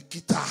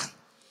àìbìkítà?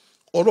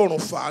 Ọlọ́run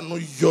fàánú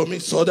yọ mí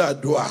sọ́dọ̀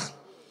àdúrà.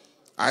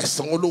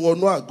 Àìsàn wo ló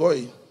wọnú àgọ́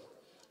yìí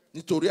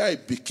nítorí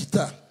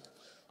àìbìkítà?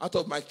 Out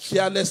of my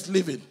careless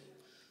living.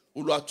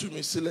 Olúwa tú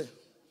mi sílẹ̀.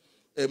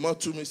 Ẹ má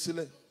tú mi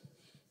sílẹ̀.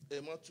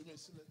 Ẹ má tú mi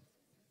sílẹ̀.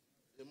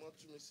 Ẹ má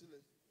tú mi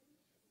sílẹ̀.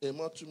 Ẹ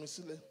má tú mi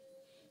sílẹ̀.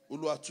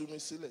 Olúwa tú mi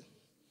sílẹ̀.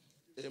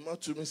 Ẹ má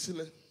tú mi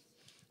sílẹ̀.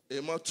 ẹ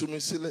má tú mi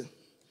sílẹ̀,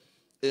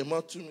 ẹ má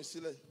tú mi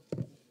sílẹ̀,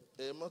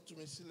 ẹ má tú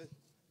mi sílẹ̀,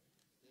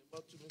 ẹ má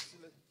tú mi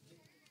sílẹ̀.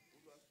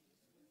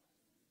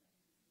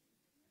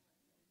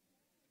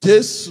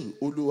 Jésù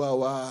Olúwa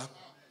wa,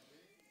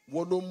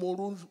 wọ́n ló mọ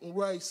orú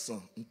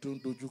àìsàn tó ń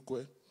dojúkọ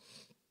ẹ́.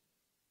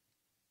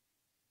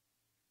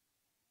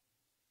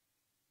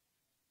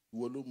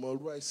 Wọ́n ló mọ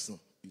orú àìsàn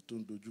tó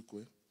ń dojúkọ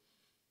ẹ́.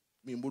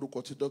 Mi morúkọ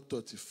tí dókítà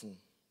ti fún un.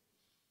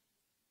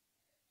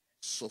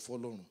 Sọ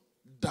fọ́lọ́run,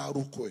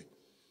 dárúkọ ẹ̀.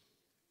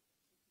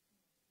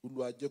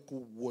 Olúwa jẹ́ kó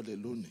wọlé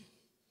lónìí.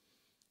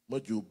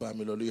 Mọ́jú bá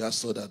mi lọ lóyá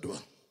sọ́dàdùà.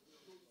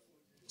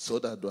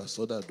 Sọ́dàdùà,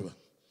 sọ́dàdùà,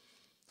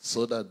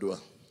 sọ́dàdùà.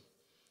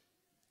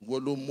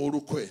 Wọ́n ló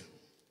morúkọ ẹ̀.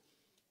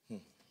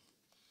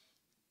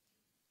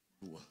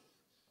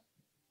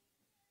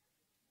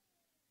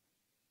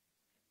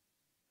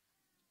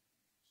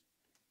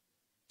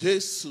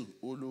 Jésù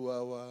Olúwa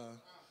wa,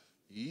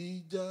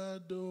 ìjà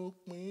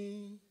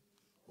dópin,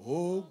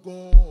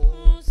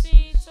 ogun sì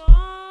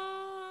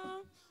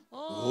tán,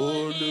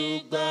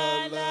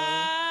 Olùgbàlà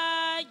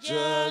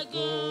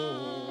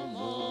jagun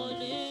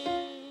mọ́lẹ̀.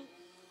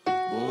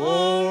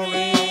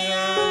 Orin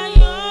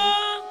ayọ̀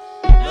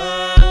la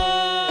ó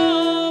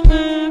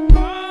máa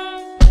kọ.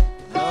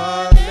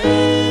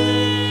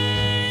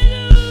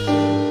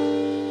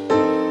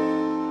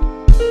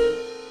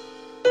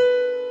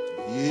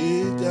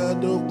 Ìjà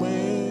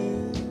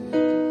dópin,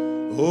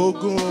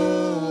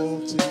 ogun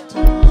ti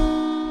tán.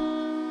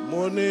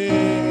 Mo ní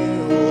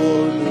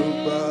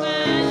Olùgbàlà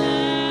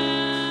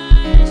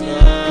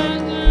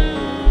jagun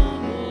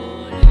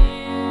mọ́lẹ̀.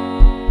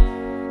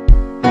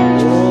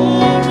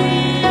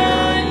 Orin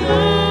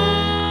ayọ̀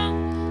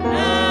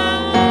la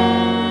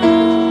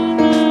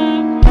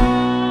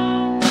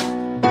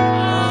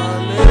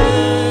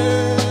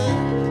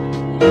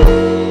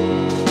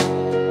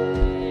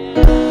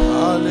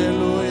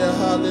Hallelujah,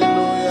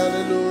 hallelujah,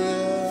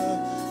 hallelujah.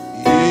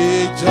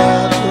 Ìjà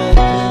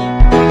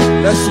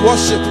dópin. Let's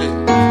worship Him.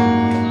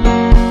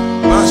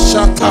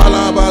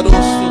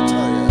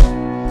 Mashakalabadosutaya.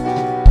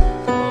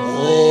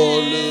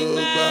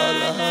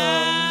 Olùgbàlà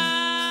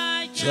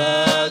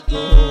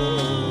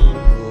jagun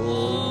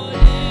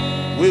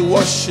mọ́lẹ̀. We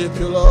worship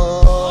you,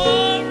 Lord.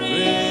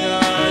 Orin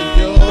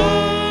ayọ̀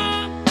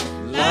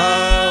la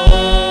ó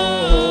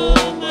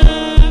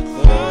máa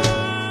kọ.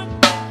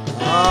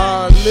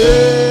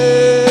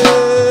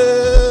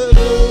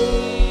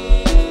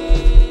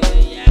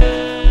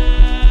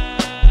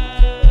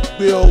 Hallelujah.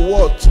 Gbé ọwọ́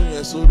ọ̀tún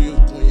yẹn sórí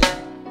okùn yẹn.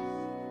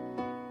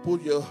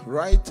 Put your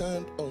right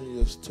hand on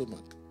your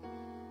stomach.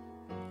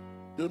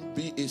 Don't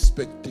be a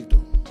spectator.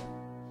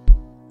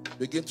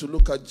 Begin to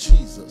look at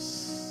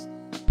Jesus,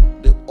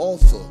 the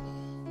author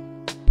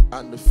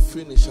and the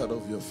finisher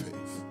of your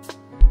faith.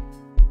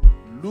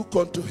 Look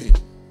unto Him.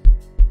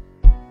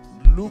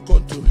 Look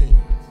unto Him.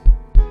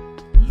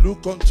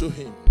 Look unto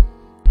Him.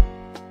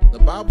 The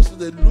Bible says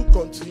they look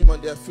unto Him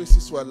and their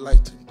faces were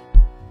lightened.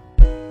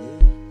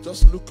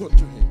 Just look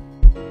unto Him.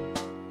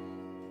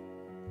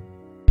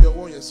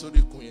 Yọwọ́ yẹn sórí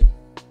ikùn yẹn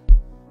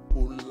kó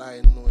la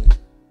inú ẹ̀.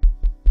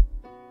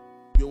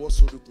 Yọwọ́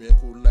sórí ikùn yẹn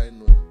kó la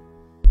inú ẹ̀.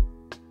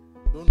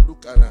 Don't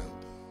look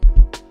around.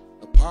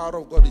 The power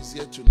of God is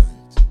here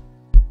tonight.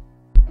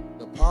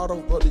 The power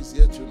of God is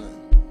here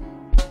tonight.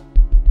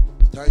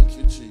 Thank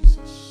you,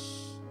 Jesus.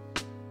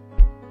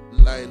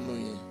 La inú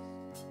yẹn.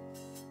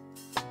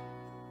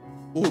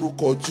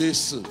 Orúkọ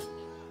Jésù.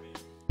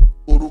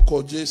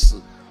 Orúkọ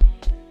Jésù.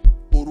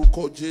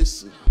 Orúkọ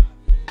Jésù.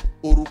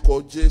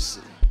 Orúkọ Jésù.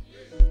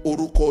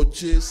 Orúkọ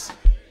Jésù.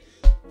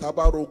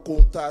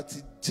 Tabaroko tá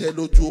ti jẹ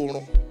lójú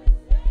oorun.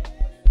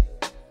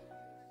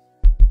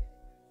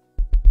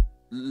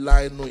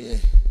 La inú yẹn.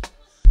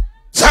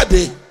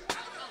 Jáde.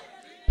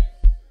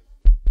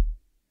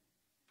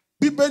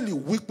 Bíbélì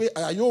wípé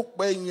àyà yóò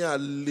pẹ́ yín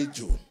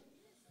àlejò.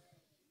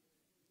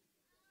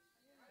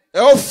 Ẹ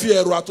ó fi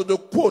ẹ̀rọ àtòjọ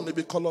kúrò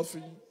níbi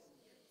kọ̀lọ̀fín.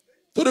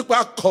 Torí pé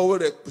akọ̀wé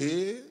rẹ̀ pé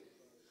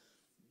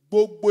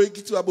gbogbo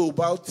igi tí bàbá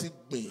òbá ti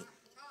gbìn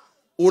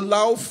ọlá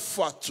ó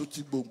fà tó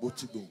ti gbòǹgbò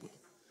ti gbòǹgbò.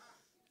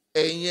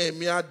 Ẹ̀yin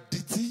ẹ̀mí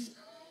adití,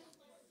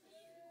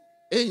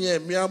 ẹ̀yin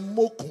ẹ̀mí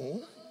amókùn,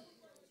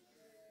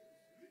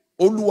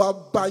 Olúwa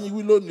bá yín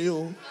wí lónìí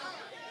o.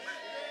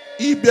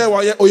 Ibi ẹwà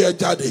yẹn ó yẹ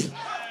jáde,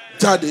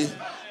 jáde,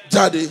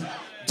 jáde,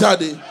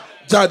 jáde,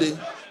 jáde,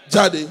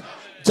 jáde,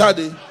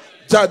 jáde,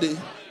 jáde,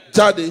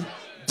 jáde,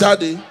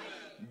 jáde.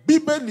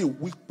 Bíbélì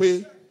wípé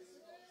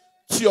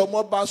tí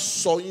ọmọ bá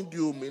sọ yín di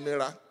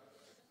òmìnira,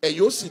 ẹ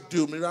yóò sì di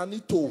òmìnira ní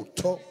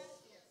tòótọ́.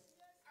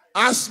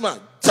 Asthma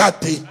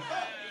jáde,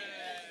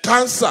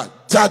 cancer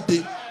jáde,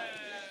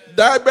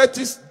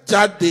 diabetes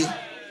jáde,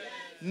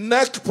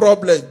 neck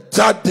problem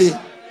jáde,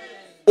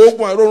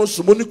 ogun àìrórun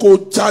sùn mo ní kó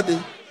jáde.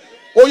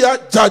 Ó yá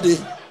jáde,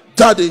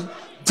 jáde,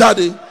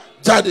 jáde,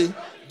 jáde,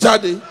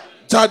 jáde,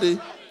 jáde,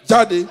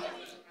 jáde.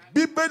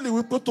 Bíbélì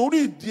wípé torí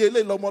ìdí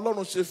eléyìí lọmọ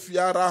Ọlọ́run ṣe fi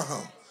ara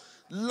hàn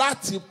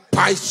láti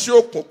pa iṣẹ́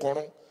òkùnkùn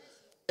run.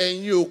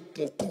 Ẹ̀yin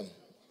òkùnkùn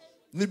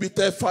níbi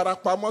tẹ́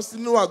farapamọ́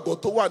sínú àgọ́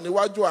tó wà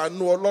níwájú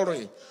àánú Ọlọ́run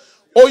yìí.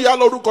 Ó yá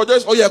lórúkọ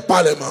Jésù, ó yẹ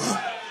palẹ̀mọ́.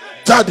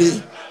 Jáde,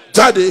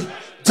 jáde,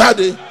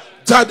 jáde,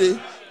 jáde,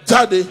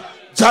 jáde,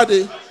 jáde,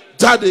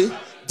 jáde,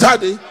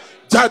 jáde,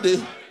 jáde,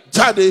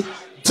 jáde,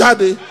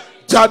 jáde,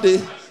 jáde,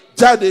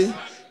 jáde,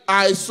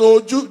 àìsàn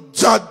ojú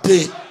jáde,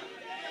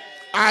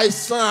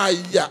 àìsàn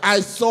àyà,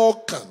 àìsàn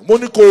ọkàn, mo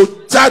ní kó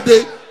jáde.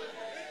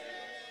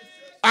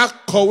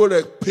 Akọ̀wé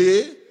rẹ̀ pé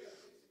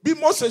bí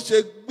Mósè ṣe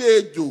gbé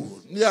ejò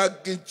ní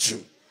aginjù,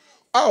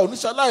 a ò ní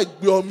ṣaláì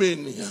gbé ọmọ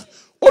ènìyàn.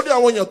 Ó ní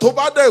àwọn èèyàn tó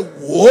bá dẹ̀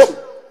wò ó,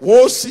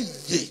 wọ́n ó sì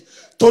yè.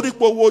 Torí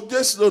pé owó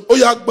Jésù lónìí, ó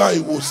yá gba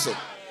ìwòsàn,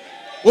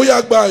 ó yá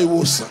gba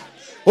ìwòsàn,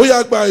 ó yá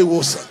gba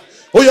ìwòsàn,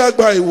 ó yá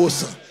gba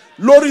ìwòsàn,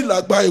 lórí ìlà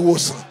gba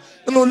ìwòsàn,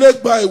 nínú ilé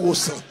gba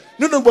ìwòsàn,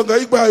 nínú gbọ̀ngàn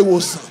yìí gba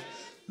ìwòsàn,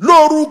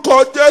 lórúkọ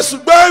Jésù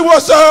gba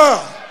ìwòsàn.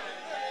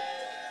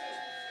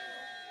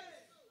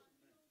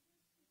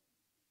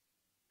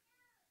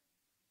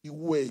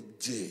 Ìwọ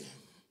ẹ̀jẹ̀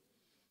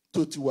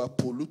tó ti wà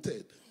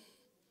polluted,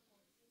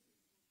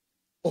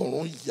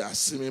 ọ̀run yà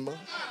sí mímọ́.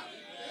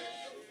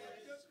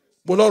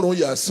 Mo lọ́run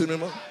yà sí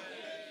mímọ́,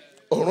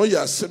 ọ̀run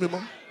yà sí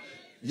mímọ́.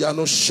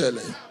 Ìyanu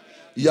ṣẹlẹ̀,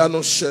 ìyanu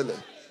ṣẹlẹ̀,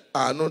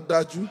 àánú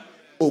dájú,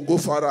 ògo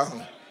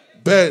farahàn.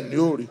 Bẹ́ẹ̀ ni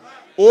ó rí.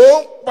 Ó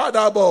ń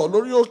padà bọ̀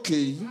lórí òkè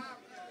yìí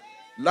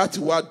láti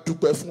wá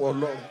dúpẹ́ fún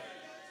Ọlọ́run.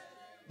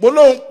 Mo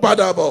lóun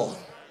padà bọ̀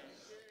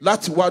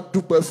láti wá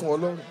dúpẹ́ fún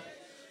Ọlọ́run.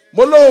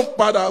 Mo lóun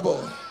padà bọ̀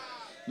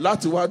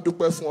láti wá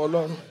dúpẹ́ fún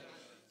Ọlọ́run.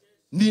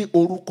 Ní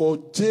orúkọ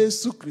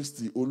Jésù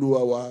Kristi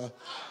Olúwa wa.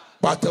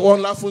 Pàtẹ́wọ́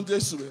ńlá fún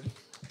Jésù rẹ̀.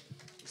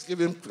 Give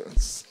him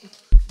praise.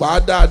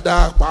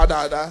 Padada,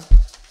 padada.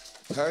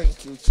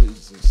 Thank you,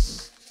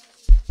 Jesus.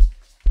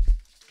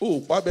 Oh,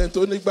 Pabẹ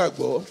tó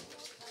nígbàgbọ́.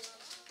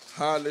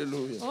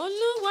 Hallelujah.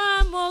 Olúwa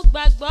mo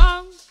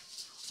gbàgbọ́,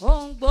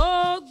 ohun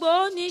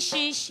gbogbo ní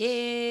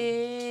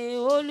ṣíṣe.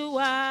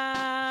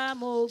 Olúwa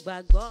mo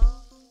gbàgbọ́.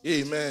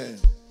 Amen.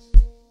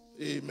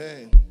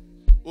 Amen.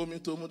 Omi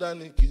tó mú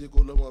dání kì í ṣe kó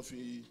lọ́mọ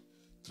fi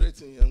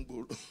tírẹ́tì yẹn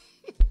gbòòrò.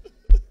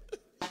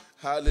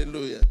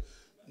 Hallelujah.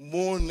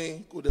 Mo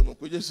ní kó dẹ̀ mọ̀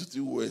pé Jésù ti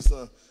wò ẹ́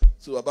sàn,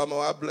 so bàbá máa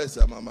wá bless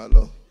ẹ̀ máa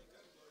lọ.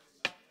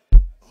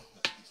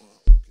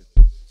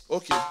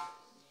 Okay,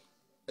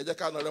 ẹ jẹ́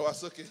ká nà ọ̀rẹ́ wa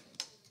sókè.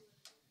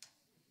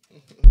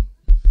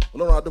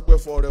 Ọlọ́run a dúpẹ́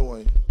fún ọrẹ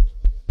wọ̀nyí,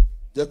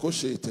 jẹ́ kó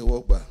ṣe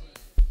ìtẹ́wọ́gbà.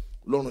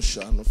 Ọlọ́run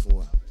ṣàánú fún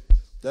wa,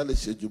 já lè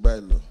ṣe jù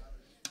báyìí lọ.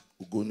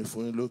 Ògo ni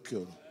fún yín lókè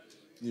ọ̀run,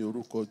 ní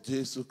orúkọ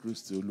Jésù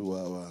Kristi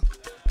Olúwa wa.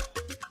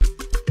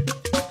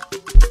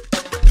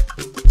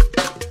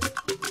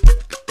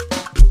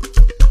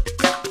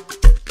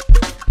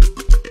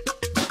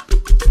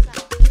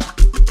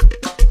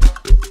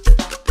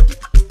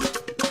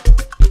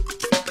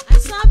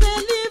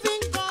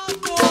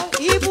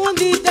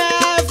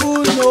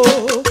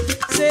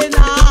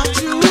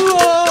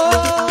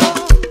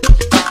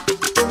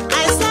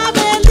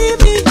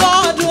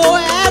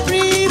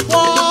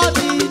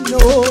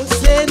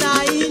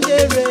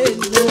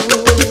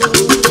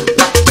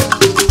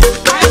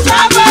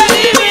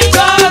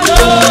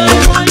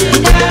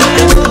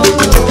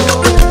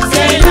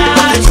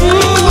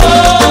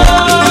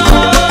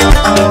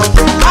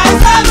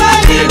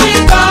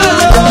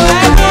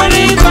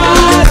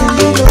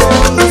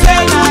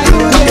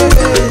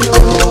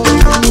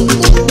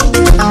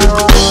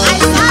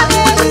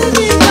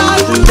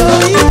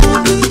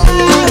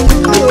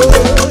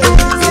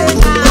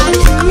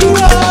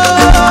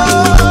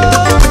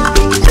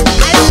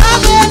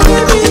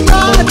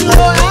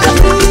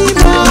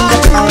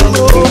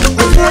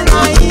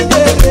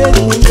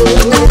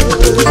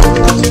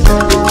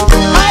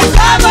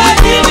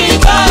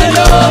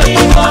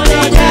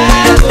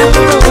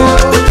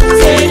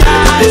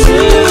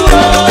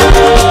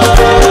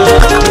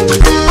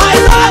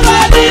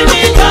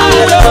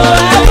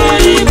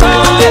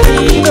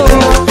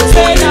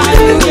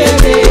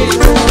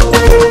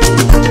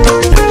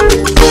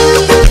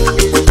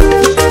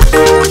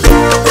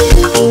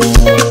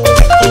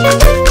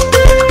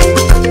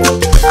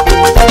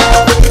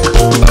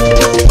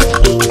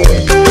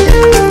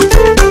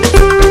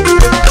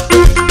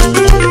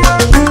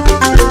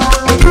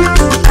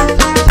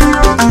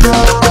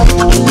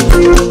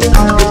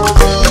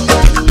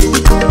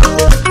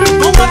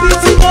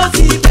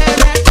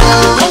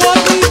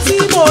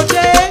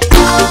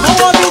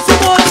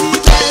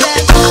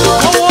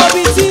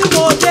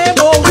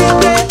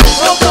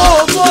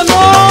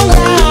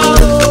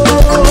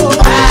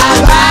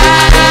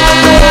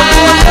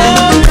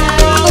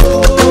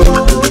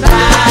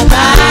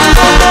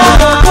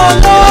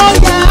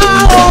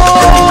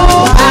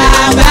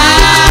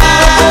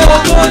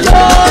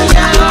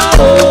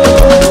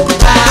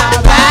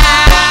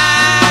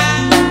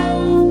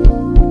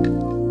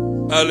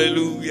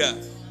 Hallelujah.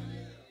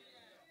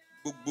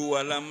 Gbogbo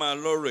wa la máa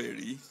lọ́rọ̀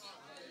ẹ̀rí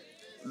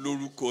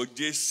lórúkọ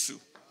Jésù.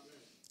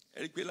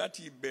 Ẹ rí pé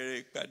láti ìbẹ̀rẹ̀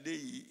ìpàdé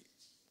yìí,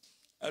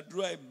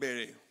 àdúrà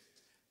ìbẹ̀rẹ̀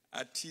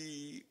àti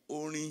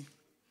orin,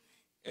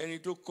 ẹni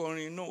tó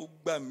kọrin náà ó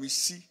gbà mí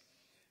sí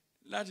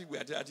láti ìgbà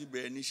tí a ti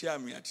bẹ̀rẹ̀ níṣẹ́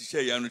àmì àti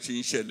iṣẹ́ ìyanu tí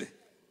ń ṣẹlẹ̀.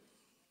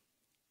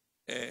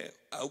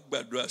 A ó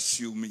gbàdúrà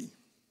sí omi,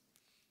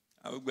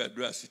 a ó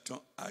gbàdúrà sí tán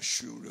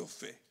aṣọ oore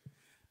ọ̀fẹ́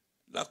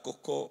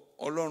lákọ̀ọ́kọ́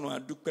Ọlọ́run a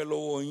dúpẹ́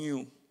lọ́wọ́ yín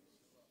o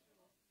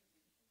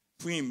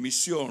fún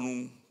ìmísí ọ̀run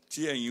tí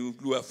ẹ̀yin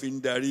Olúwa fi ń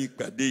darí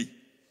ìpàdé yìí.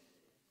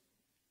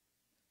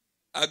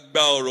 A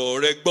gba ọ̀rọ̀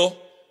rẹ gbọ́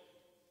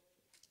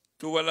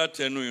tó wá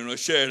látẹnu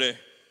ìránṣẹ́ rẹ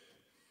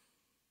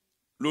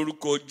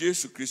lórúkọ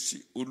Jésù Kristi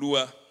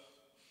Olúwa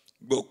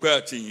gbọpẹ́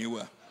àti ìyìn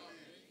wa.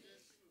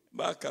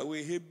 Bá a kàwé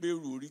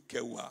Hébérù orí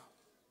 10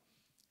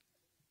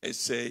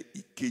 ẹsẹ̀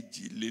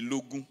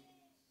 22.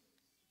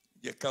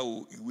 Jẹ́ ká wo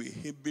ìwé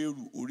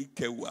Hébérù orí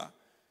 10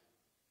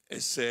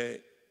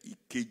 ẹsẹ̀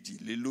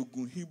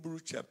 22. Hebrew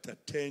chapter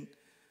 10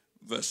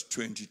 verse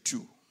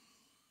 22.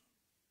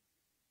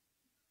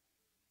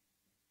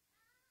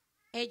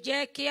 Ẹ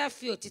jẹ́ kí a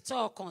fi òtítọ́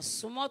ọkàn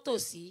súnmọ́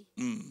tòsí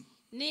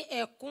ní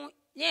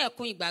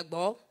ẹ̀kún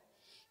ìgbàgbọ́,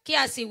 kí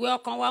a sì wẹ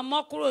ọkàn wa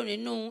mọ́ kúrò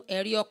nínú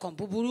ẹ̀rí ọkàn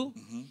búburú,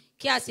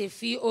 kí a sì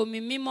fi omi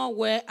mímọ́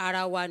wẹ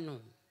ara wa nù.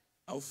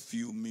 A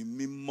fi omi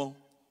mímọ́,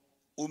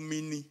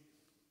 omi ni,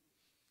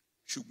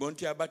 ṣùgbọ́n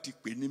tí a bá ti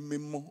pè ní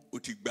mímọ́ ó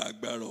ti gba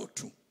agbára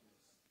ọ̀tun.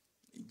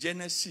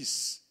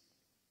 Genesis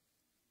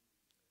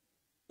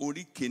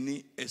orí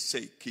 1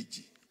 ẹsẹ̀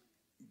 2.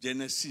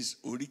 Genesis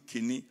orí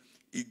 1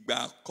 ìgbà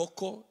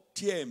àkọ́kọ́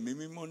tí ẹ̀mí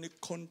mímọ́ ní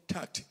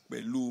contact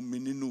pẹ̀lú omi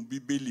nínú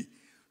Bíbélì,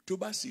 tó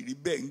bá sì rí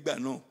bẹ́ẹ̀ ńgbà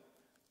náà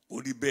ó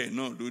rí bẹ́ẹ̀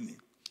náà lónìí.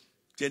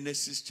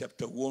 Genesis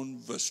chapter 1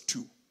 verse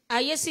 2.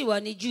 Ayé sì wà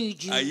ní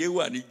júùjú. Ayé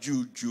wà ní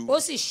júùjú. Ó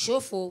sì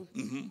ṣófo.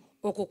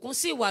 Òkùnkùn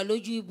sì wà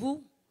lójú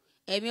ibú.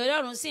 Ẹ̀mí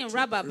Ọlọ́run sì ń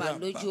rábàbà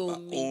lójú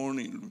omi. Ó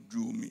rìn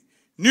lójú omi.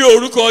 Ní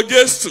orúkọ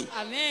Jésù.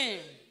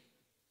 Amen.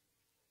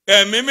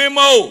 Ẹ̀mí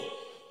mímọ́ o,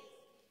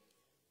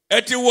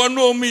 ẹ ti wọnú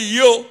omi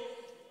yìí o.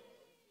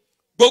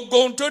 Gbogbo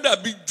ohun tó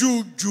dàbí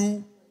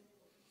júùjú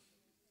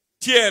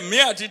tí ẹ̀mí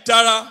àti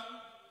tara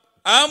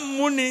à ń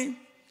mú ni,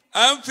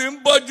 à ń fi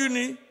ń bọ́jú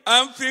ni,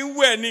 à ń fi ń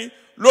wẹ̀ ni,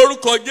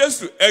 lórúkọ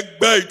Jésù ẹ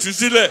gba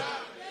ìtúsílẹ̀.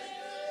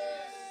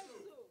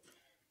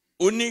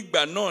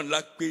 Onígbà náà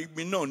la pè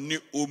ibi náà ní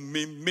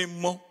omi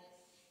mímọ́.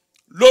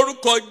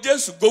 Lórúkọ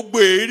Jésù gbogbo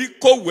èérí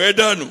kó wẹ̀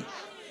dànù.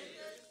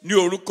 Ní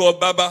orúkọ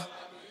Baba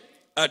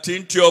àti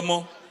ń ti Ọmọ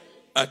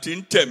àti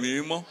ń tẹ̀mí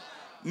mímọ́.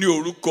 Ní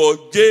orúkọ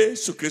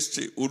Jésù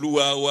Kristi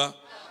Olúwa wa.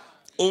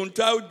 Ohun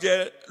tá ó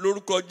jẹ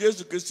lórúkọ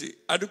Jésù Kristi,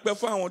 a dúpẹ́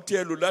fún àwọn tí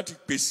ẹ lò láti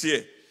pèsè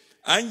ẹ̀.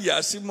 À ń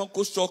yà sí mọ́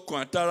kó sọkàn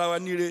àtara wa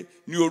níre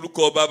ní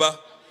orúkọ Baba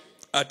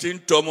àti ń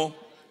tọmọ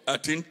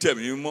àti ń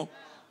tẹ̀mí mímọ́.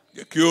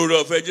 Jẹ́ kí ó rọ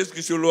ọ̀fẹ́ Jésù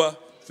Kristi Olúwa,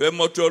 fẹ́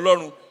mọ́tò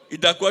Ọlọ́run,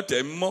 ìdákọ̀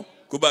tẹ̀mí mímọ́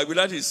kó bá gbé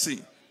láti sìn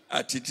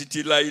àti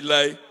títí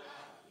láéláé.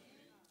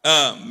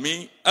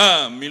 Àmín,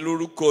 àmín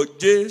lórúkọ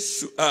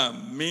Jésù,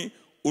 àmín.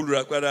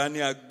 Olùràpadà ní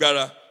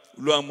agbára,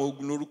 Olúwa ọmọ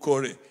ogun lórúkọ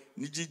rẹ̀,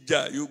 ní jíjà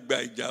yóò gba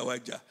ìjà wa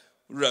jà.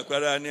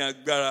 Olùràpadà ní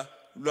agbára,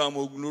 Olúwa ọmọ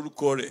ogun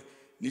lórúkọ rẹ̀,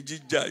 ní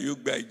jíjà yóò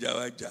gba ìjà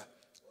wa jà.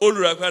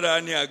 Olùràpadà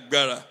ní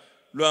agbára,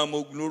 Olúwa ọmọ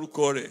ogun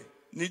lórúkọ rẹ̀,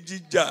 ní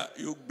jíjà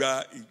yóò gba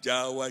ìjà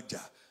wa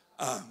jà.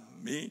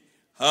 Àmín.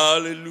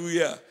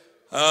 Hallelujah,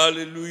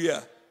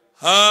 hallelujah,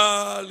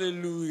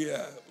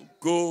 hallelujah.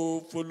 Go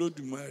follow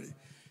the Mary.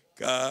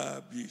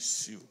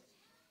 Kábíyèsí o.